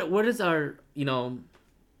 what is our,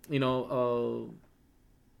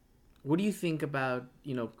 what do you think about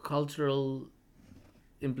cultural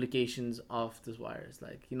implications of this virus?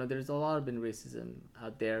 Like, there's a lot of been racism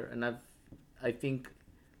out there, and I think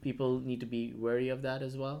people need to be wary of that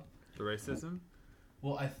as well. The racism?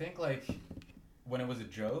 Well, I think like when it was a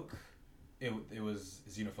joke, it was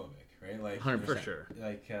xenophobic, right? Like 100%. For sure.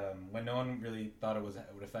 Like when no one really thought it would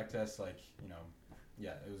affect us, like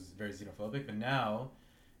yeah, it was very xenophobic. But now,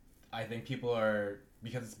 I think people are,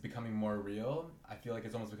 because it's becoming more real. I feel like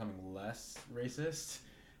it's almost becoming less racist,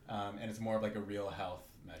 and it's more of like a real health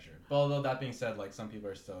measure. But although that being said, like some people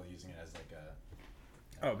are still using it as like a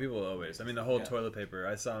Oh, people always. I mean, the whole Yeah. toilet paper.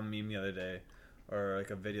 I saw a meme the other day, or like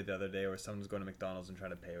a video the other day where someone was going to McDonald's and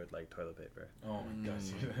trying to pay with like toilet paper. Oh my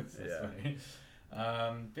gosh, that's Yeah. funny.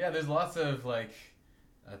 But yeah, there's lots of like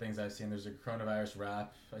things I've seen. There's a coronavirus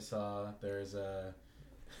rap I saw. There's a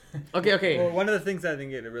Okay. Well, one of the things I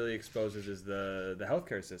think it really exposes is the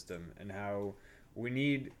healthcare system and how we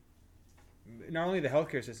need not only the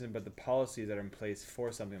healthcare system but the policies that are in place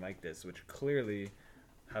for something like this, which clearly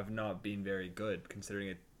have not been very good, considering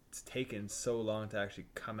it's taken so long to actually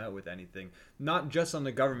come out with anything, not just on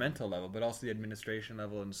the governmental level but also the administration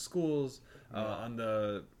level in schools, on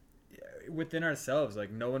the within ourselves.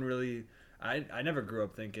 Like no one really. I never grew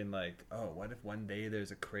up thinking like, oh, what if one day there's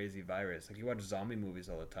a crazy virus? Like you watch zombie movies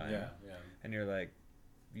all the time, yeah. and you're like,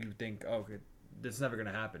 you think, oh, okay, this is never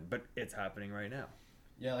gonna happen, but it's happening right now.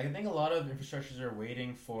 Yeah, like I think a lot of infrastructures are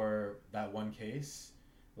waiting for that one case.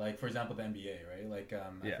 Like for example, the NBA, right? Like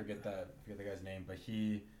I forget the guy's name, but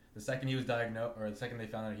the second he was diagnosed, or the second they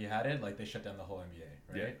found out he had it, like they shut down the whole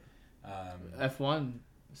NBA, right? F1,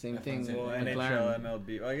 same F1 thing. same Well, thing. NHL,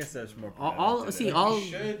 MLB. Well, I guess there's more. All- prevalent to see, it. all- We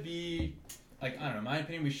should be, like, I don't know, in my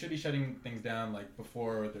opinion, we should be shutting things down like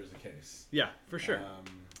before there's a case. Yeah, for sure.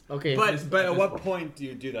 Okay. but this- at this what point- point do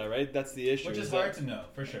you do that? Right, that's the issue. Which is that- hard to know,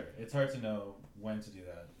 for sure. It's hard to know when to do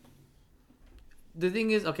that. The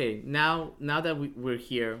thing is, okay, now that we're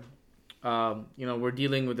here, we're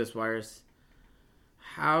dealing with this virus.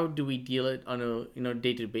 How do we deal it on a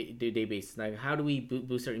day-to-day basis? Like, how do we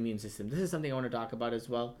boost our immune system? This is something I want to talk about as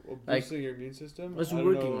well. Well, Like, boosting your immune system. What's I don't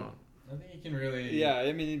working know. on? I think you can really... Yeah,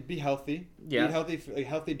 I mean, be healthy. Yeah. Be healthy. A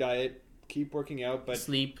healthy diet. Keep working out, but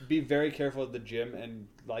Sleep. be very careful at the gym and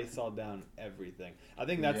Lysol down everything. I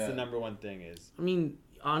think that's Yeah. the number one thing. Is I mean,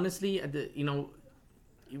 honestly,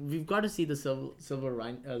 we've got to see the silver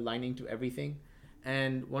lining to everything,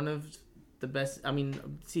 and one of the best. I mean,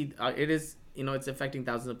 see, it is. It's affecting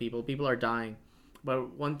thousands of people. People are dying,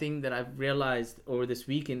 but one thing that I've realized over this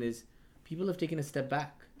weekend is people have taken a step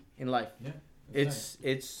back in life. Yeah. It's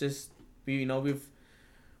just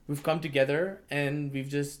we've come together and we've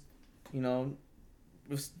just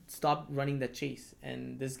we've stopped running that chase,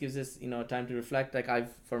 and this gives us time to reflect. Like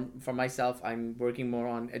for myself, I'm working more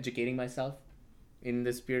on educating myself in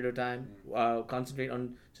this period of time. Concentrate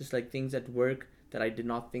on just like things at work that I did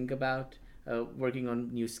not think about. Working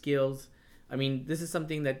on new skills. I mean, this is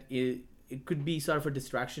something that it could be sort of a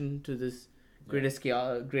distraction to this greater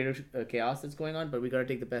chaos that's going on, but we got to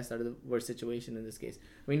take the best out of the worst situation in this case.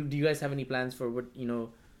 I mean, do you guys have any plans for what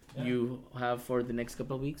you have for the next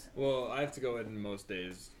couple of weeks? well, I have to go in most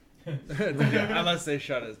days. Unless they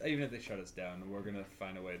shut us, even if they shut us down, we're gonna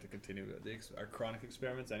find a way to continue our chronic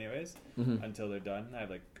experiments, anyways, until they're done. I have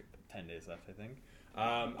like 10 days left, I think.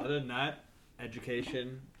 Other than that,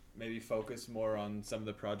 education. Maybe focus more on some of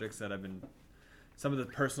the projects that some of the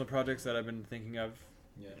personal projects that I've been thinking of.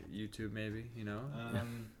 Yeah. YouTube, maybe.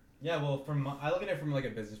 Yeah, well, I look at it from like a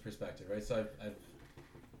business perspective, right? So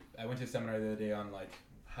I went to a seminar the other day on like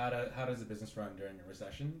how does a business run during a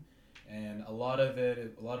recession, and a lot of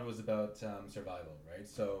it was about survival, right?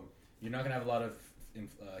 So you're not gonna have a lot of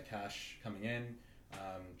cash coming in.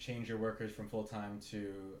 Change your workers from full time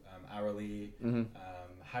to hourly.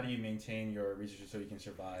 How do you maintain your resources so you can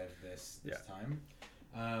survive this time?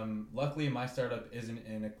 Luckily, my startup isn't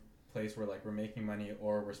in a place where like we're making money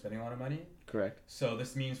or we're spending a lot of money. Correct. So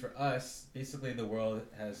this means for us, basically, the world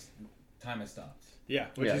time has stopped. Yeah,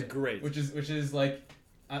 which is great. Which is like,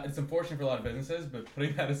 it's unfortunate for a lot of businesses, but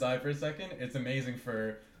putting that aside for a second, it's amazing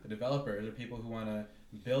for the developers or people who want to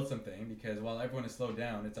build something, because while everyone is slowed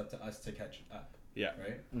down, it's up to us to catch up. Yeah.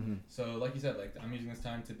 Right. So like you said, like I'm using this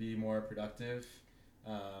time to be more productive.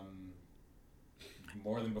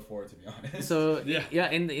 More than before, to be honest. So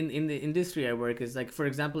in the industry I work is like, for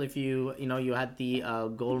example, if you had the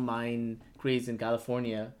gold mine craze in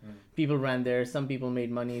California, people ran there. Some people made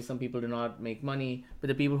money, some people did not make money, but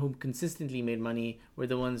the people who consistently made money were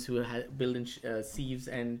the ones who had built in sieves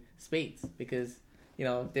and spades, because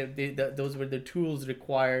those were the tools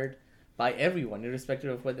required by everyone,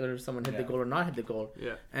 irrespective of whether someone hit the goal or not hit the goal.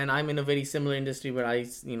 Yeah. And I'm in a very similar industry where I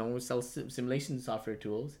sell simulation software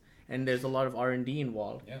tools. And there's a lot of R&D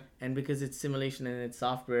involved. Yeah. And because it's simulation and it's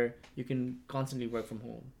software, you can constantly work from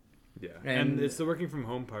home. Yeah. And it's the working from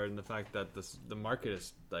home part and the fact that the market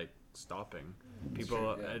is like stopping.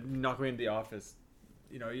 People not going to the office.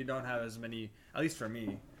 You don't have as many, at least for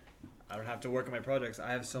me, I don't have to work on my projects.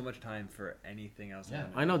 I have so much time for anything else. Yeah.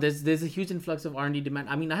 I know there's a huge influx of R&D demand.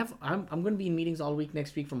 I mean, I'm going to be in meetings all week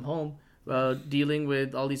next week from home, dealing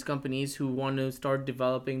with all these companies who want to start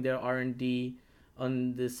developing their R&D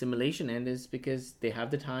on the simulation end, is because they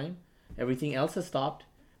have the time. Everything else has stopped,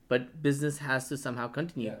 but business has to somehow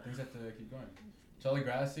continue. Yeah, things have to keep going. Tell the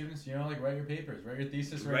grad students, write your papers, write your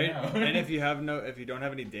thesis right now. And if you don't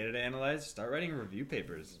have any data to analyze, start writing review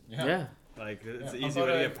papers. Yeah. Like it's an easy way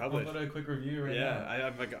to get published. I'll put a quick review right now.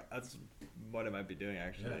 I'm like, that's what I might be doing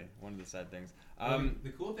actually. Yeah. One of the sad things.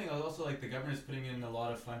 The cool thing is also like the government is putting in a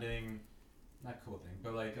lot of funding, not cool thing,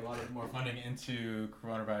 but like a lot of more funding into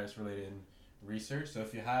coronavirus related research. So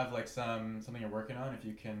if you have like something you're working on, if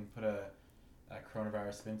you can put a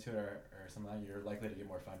coronavirus spin to it or something like that, you're likely to get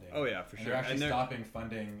more funding. Oh yeah, for sure. They're actually stopping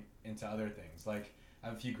funding into other things. Like I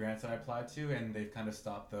have a few grants that I applied to, and they've kind of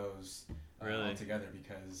stopped those altogether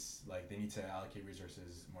because like they need to allocate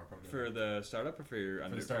resources more appropriately. For the startup or for your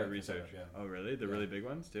research? Startup, yeah. Oh really? The really big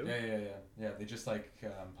ones too? Yeah. They just like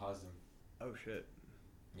paused them. Oh shit.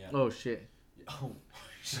 Yeah. Oh shit. Oh.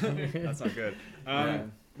 That's not good.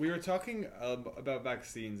 We were talking about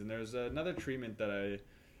vaccines, and there's another treatment that I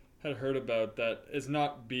had heard about that is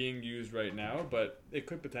not being used right now, but it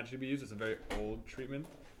could potentially be used. It's a very old treatment.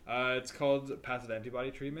 It's called passive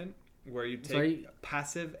antibody treatment, where you take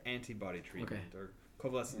passive antibody treatment, or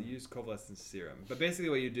convalescent. You use convalescent serum. But basically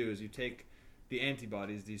what you do is you take the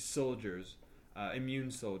antibodies, these soldiers, immune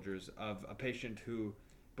soldiers of a patient who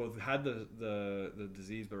both had the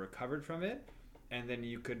disease but recovered from it, and then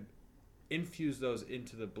you could infuse those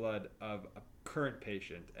into the blood of a current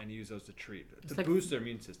patient and use those to boost their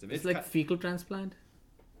immune system. It's like fecal transplant?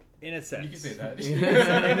 In a sense. You can say that.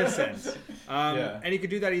 In a sense. And you could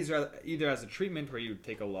do that either as a treatment, where you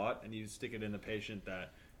take a lot and you stick it in the patient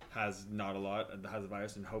that has not a lot and has a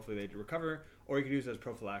virus, and hopefully they recover, or you could use it as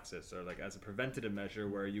prophylaxis, or like as a preventative measure,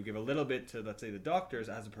 where you give a little bit to, let's say, the doctors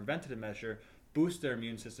as a preventative measure, boost their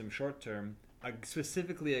immune system short term,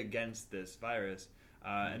 specifically against this virus,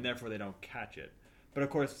 and therefore they don't catch it. But of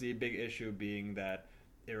course, the big issue being that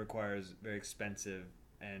it requires very expensive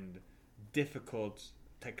and difficult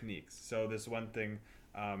techniques. So this one thing,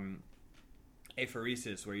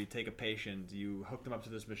 apheresis, where you take a patient, you hook them up to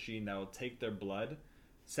this machine that will take their blood,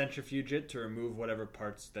 centrifuge it to remove whatever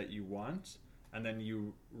parts that you want, and then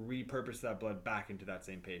you repurpose that blood back into that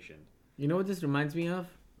same patient. You know what this reminds me of?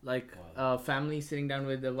 Like family sitting down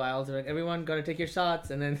with the vials, like, everyone got to take your shots,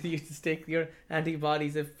 and then you just take your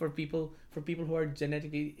antibodies for people who are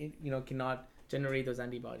genetically, cannot generate those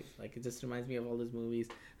antibodies. Like, it just reminds me of all those movies.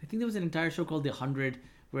 I think there was an entire show called The 100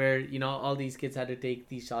 where all these kids had to take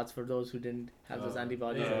these shots for those who didn't have those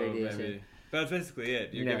antibodies or radiation. Maybe. But that's basically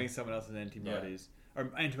it. You're giving someone else antibodies, or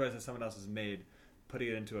antibodies that someone else has made, putting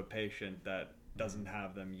it into a patient that doesn't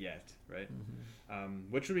have them yet, right? Mm-hmm.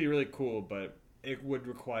 Which would be really cool, but it would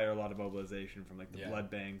require a lot of mobilization from like the blood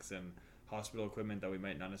banks and hospital equipment that we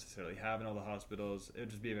might not necessarily have in all the hospitals. It would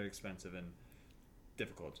just be very expensive and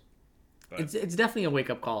difficult. But it's definitely a wake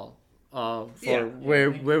up call for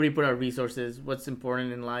where we put our resources, what's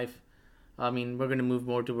important in life. I mean, we're going to move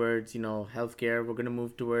more towards healthcare. We're going to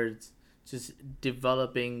move towards just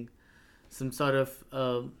developing some sort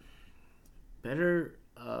of better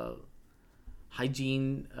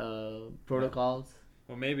hygiene protocols.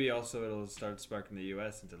 Well, maybe also it'll start sparking the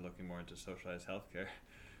U.S. into looking more into socialized healthcare,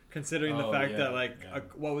 considering the Oh, fact that yeah.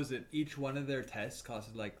 what was it? Each one of their tests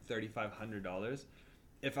costed like $3,500.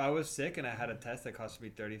 If I was sick and I had a test that cost me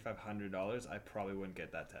 $3,500, I probably wouldn't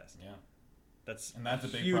get that test. Yeah. That's a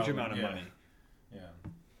big huge problem. amount of money.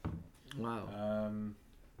 Yeah. Wow.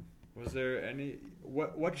 Was there any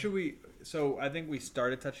what should we? So I think we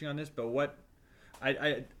started touching on this, but what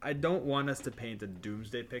I don't want us to paint a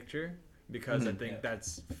doomsday picture because I think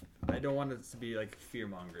I don't want us to be like fear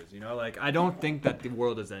mongers, you know? Like I don't think that the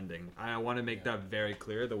world is ending. I want to make that very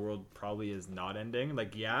clear. The world probably is not ending.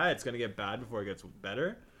 Like it's gonna get bad before it gets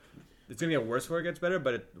better. It's gonna get worse before it gets better,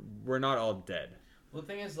 but we're not all dead. Well, the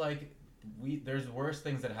thing is, like, there's worse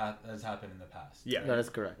things that has happened in the past. Yeah, right? That is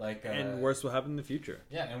correct. Like, and worse will happen in the future.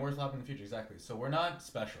 Yeah, and worse will happen in the future. Exactly. So we're not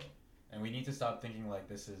special, and we need to stop thinking like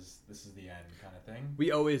this is the end kind of thing.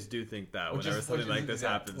 We always do think that whenever something like this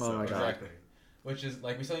happens. Oh my God. Exactly. Which is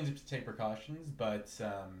like we still need to take precautions, but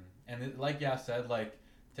like Yaf said, like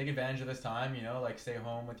take advantage of this time. You know, like stay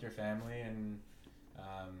home with your family, and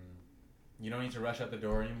you don't need to rush out the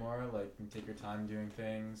door anymore. Like you take your time doing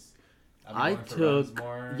things. I took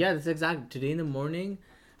that's exactly today in the morning.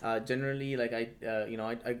 Generally, like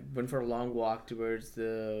I went for a long walk towards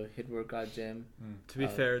the HIIT workout gym. To be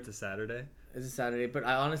fair, it's a Saturday. It's a Saturday, but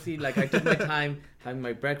I honestly I took my time having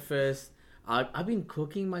my breakfast. I've been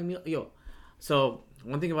cooking my meal. So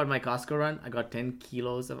one thing about my Costco run, I got 10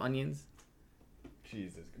 kilos of onions.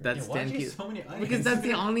 Jesus. That's why 10 do you kilos. So many onions? Because that's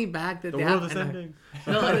the only bag that The they world have. is ending.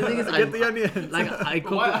 No, the thing is, Get the onions. Like I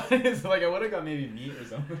cook. Why onions? Like I would have got maybe meat or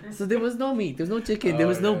something. So there was no meat. There was no chicken. There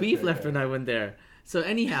was no beef left when I went there. So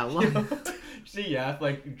anyhow, See,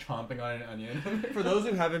 like chomping on an onion. For those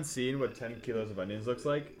who haven't seen what 10 kilos of onions looks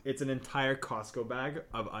like, it's an entire Costco bag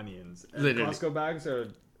of onions. And Literally. Costco bags are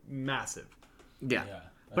massive. yeah.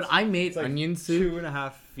 But I made It's like onion soup.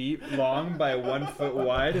 2.5 feet long by 1 foot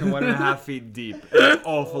wide and 1.5 feet deep. It's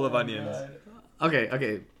all full of onions.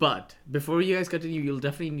 Okay. But before you guys continue, you'll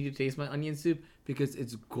definitely need to taste my onion soup because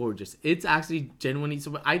it's gorgeous. It's actually genuinely.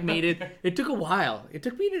 So I made it. It took a while. It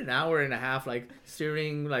took me an hour and a half, like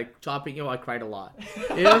stirring, like chopping. I cried a lot.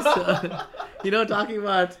 It was, talking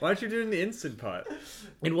about. Why don't you do it in the Instant Pot?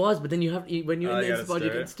 It was, but then when you're in the you gotta Instant Pot, you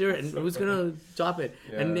stir can it. stir it, and who's gonna chop it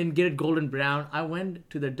and then get it golden brown? I went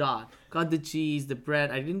to the dot, got the cheese, the bread.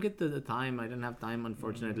 I didn't get the thyme. I didn't have thyme,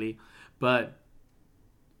 unfortunately, but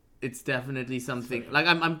it's definitely something. Like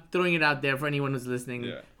I'm throwing it out there for anyone who's listening.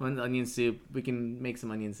 Yeah. Who wants onion soup? We can make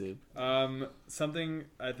some onion soup. Something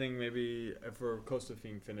I think maybe if we're close to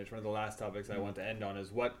being finished, one of the last topics I want to end on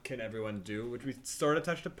is what can everyone do, which we sort of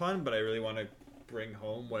touched upon, but I really want to bring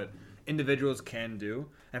home what individuals can do.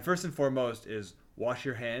 And first and foremost is wash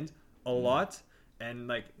your hands a lot, and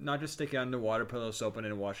like not just stick it under water, put a little soap in it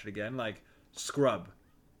and wash it again. Like scrub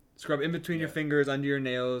in between your fingers, under your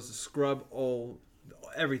nails, scrub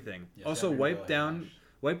everything. Yeah, Also definitely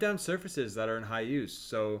wipe down surfaces that are in high use.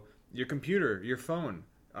 So your computer, your phone,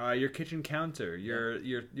 your kitchen counter,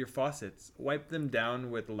 your faucets, wipe them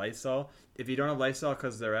down with Lysol. If you don't have Lysol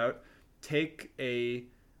because they're out, take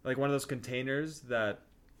one of those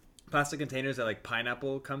plastic containers that like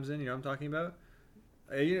pineapple comes in. You know what I'm talking about?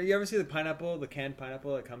 You ever see the canned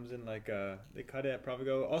pineapple that comes in like they cut it at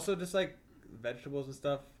Provigo? Also just like vegetables and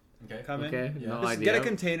stuff come in. Okay, Yeah. no Just idea. get a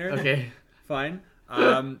container. Okay. Fine.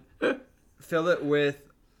 Fill it with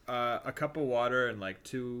a cup of water and like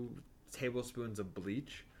 2 tablespoons of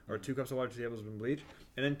bleach, or 2 cups of water, 2 tablespoons of bleach,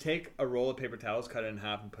 and then take a roll of paper towels, cut it in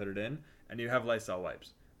half, and put it in, and you have Lysol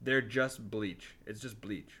wipes. They're just bleach. It's just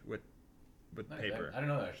bleach with paper. I don't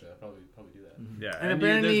know that actually. I'll probably do that. Yeah. And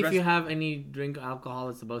apparently, if you have any drink alcohol,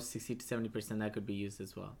 it's about 60 to 70% that could be used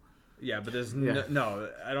as well. Yeah, but there's Yeah. no.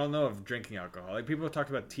 I don't know of drinking alcohol. Like people talked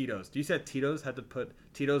about Tito's. You said Tito's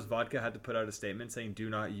vodka had to put out a statement saying, "Do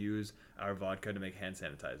not use our vodka to make hand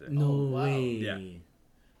sanitizer." No wow. way. Yeah.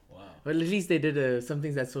 Wow. But at least they did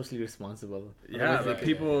something that's socially responsible. Yeah, but Okay.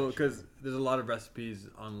 people, because there's a lot of recipes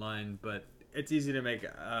online, but it's easy to make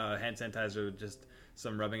hand sanitizer with just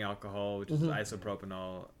some rubbing alcohol, which is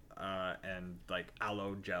isopropanol, and like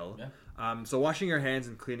aloe gel. Yeah. So washing your hands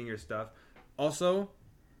and cleaning your stuff. Also,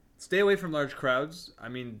 stay away from large crowds. I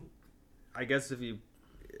mean, I guess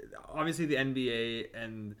obviously the NBA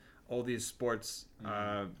and all these sports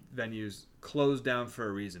venues closed down for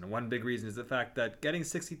a reason. One big reason is the fact that getting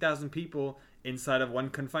 60,000 people inside of one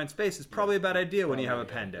confined space is probably a bad idea when you have a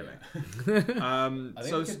pandemic. I think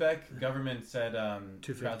the Quebec government said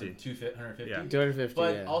 250. 250. Yeah. 250.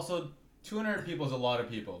 But yeah. also 200 people is a lot of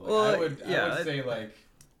people. Like, Well, I would say like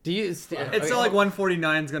Do you? It's not like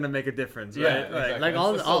 149 is gonna make a difference, right? Yeah, exactly. Like It's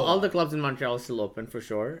all still- the clubs in Montreal are still open for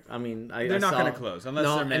sure. I mean, They're not saw, gonna close unless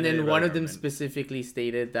no, they're and mandated then by one the of them government. specifically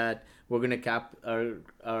stated that we're gonna cap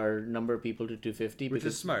our number of people to 250, Which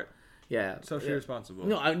because is smart, yeah, socially yeah. responsible.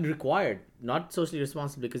 No, required, not socially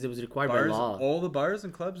responsible, because it was required bars, by law. all the bars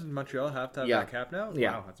and clubs in Montreal have to have Yeah. that cap now.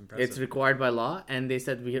 Yeah. Wow, that's impressive. It's required by law, and they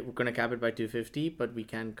said we're gonna cap it by 250, but we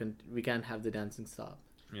can't have the dancing stop.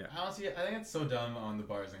 Yeah. Honestly, I think it's so dumb on the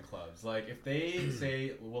bars and clubs. Like, if they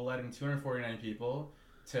say we'll let in 249 people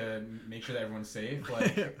to make sure that everyone's safe,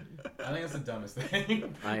 like, I think that's the dumbest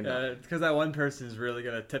thing. I know. Because that one person is really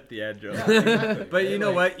gonna tip the edge. Yeah, exactly. But you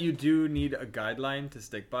know Like, what? You do need a guideline to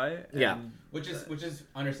stick by. Yeah. and- Which is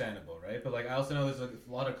understandable, right? But like, I also know there's a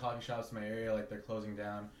lot of coffee shops in my area, like they're closing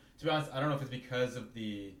down. To be honest, I don't know if it's because of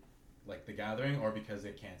the gathering or because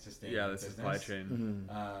they can't sustain. Yeah, the business. supply chain.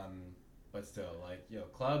 Mhm. But still, like,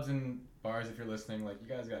 clubs and bars, if you're listening, like, you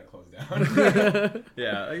guys gotta close down.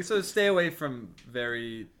 Yeah, like, so stay away from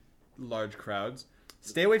very large crowds.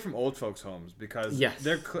 Stay away from old folks' homes because Yes.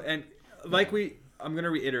 they're I'm gonna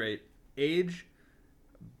reiterate: age,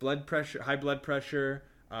 blood pressure, high blood pressure,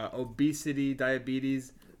 obesity,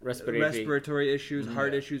 diabetes, respiratory issues, Mhm.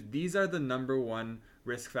 heart issues. These are the number one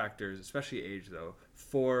risk factors, especially age though,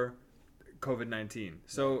 for COVID-19.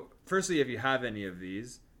 So, firstly, if you have any of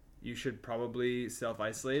these, you should probably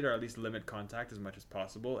self-isolate or at least limit contact as much as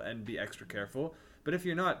possible and be extra careful. But if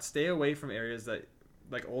you're not, stay away from areas that,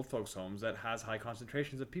 like old folks' homes, that has high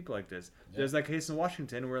concentrations of people like this. Yeah. There's that case in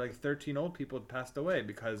Washington where like 13 old people had passed away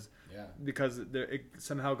because it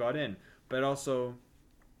somehow got in. But also,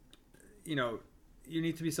 you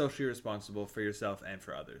need to be socially responsible for yourself and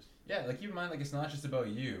for others. Yeah, like, keep in mind, like, it's not just about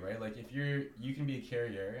you, right? Like, if you can be a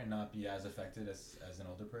carrier and not be as affected as an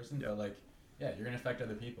older person, Yeah. but like, yeah, you're gonna affect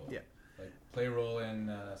other people. Yeah. Like, play a role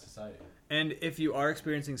in society. And if you are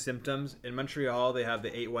experiencing symptoms, in Montreal they have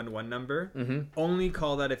the 811 number. Mhm. Only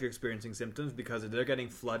call that if you're experiencing symptoms, because if they're getting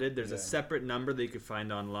flooded, there's a Yeah. separate number that you could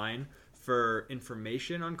find online for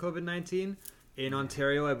information on COVID-19. In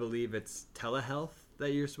Ontario, I believe it's telehealth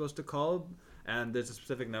that you're supposed to call, and there's a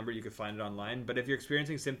specific number, you could find it online. But if you're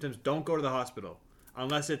experiencing symptoms, don't go to the hospital.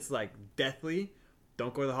 Unless it's like deathly,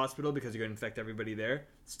 don't go to the hospital because you're going to infect everybody there.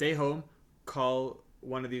 Stay home, call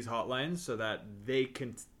one of these hotlines so that they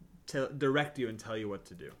can direct you and tell you what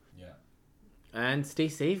to do. Yeah. And stay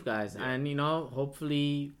safe, guys. Yeah. And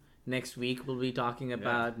hopefully next week we'll be talking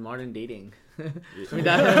about modern dating. Yeah.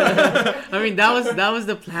 I mean, that was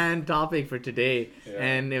the planned topic for today, Yeah.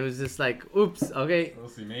 and it was just like, oops, okay, We'll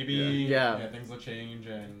see. Maybe Yeah. things will change,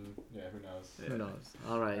 and who knows. who knows?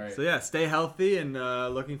 All right. All right. So yeah, stay healthy and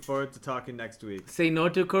looking forward to talking next week. Say no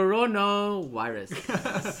to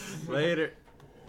coronavirus. Later.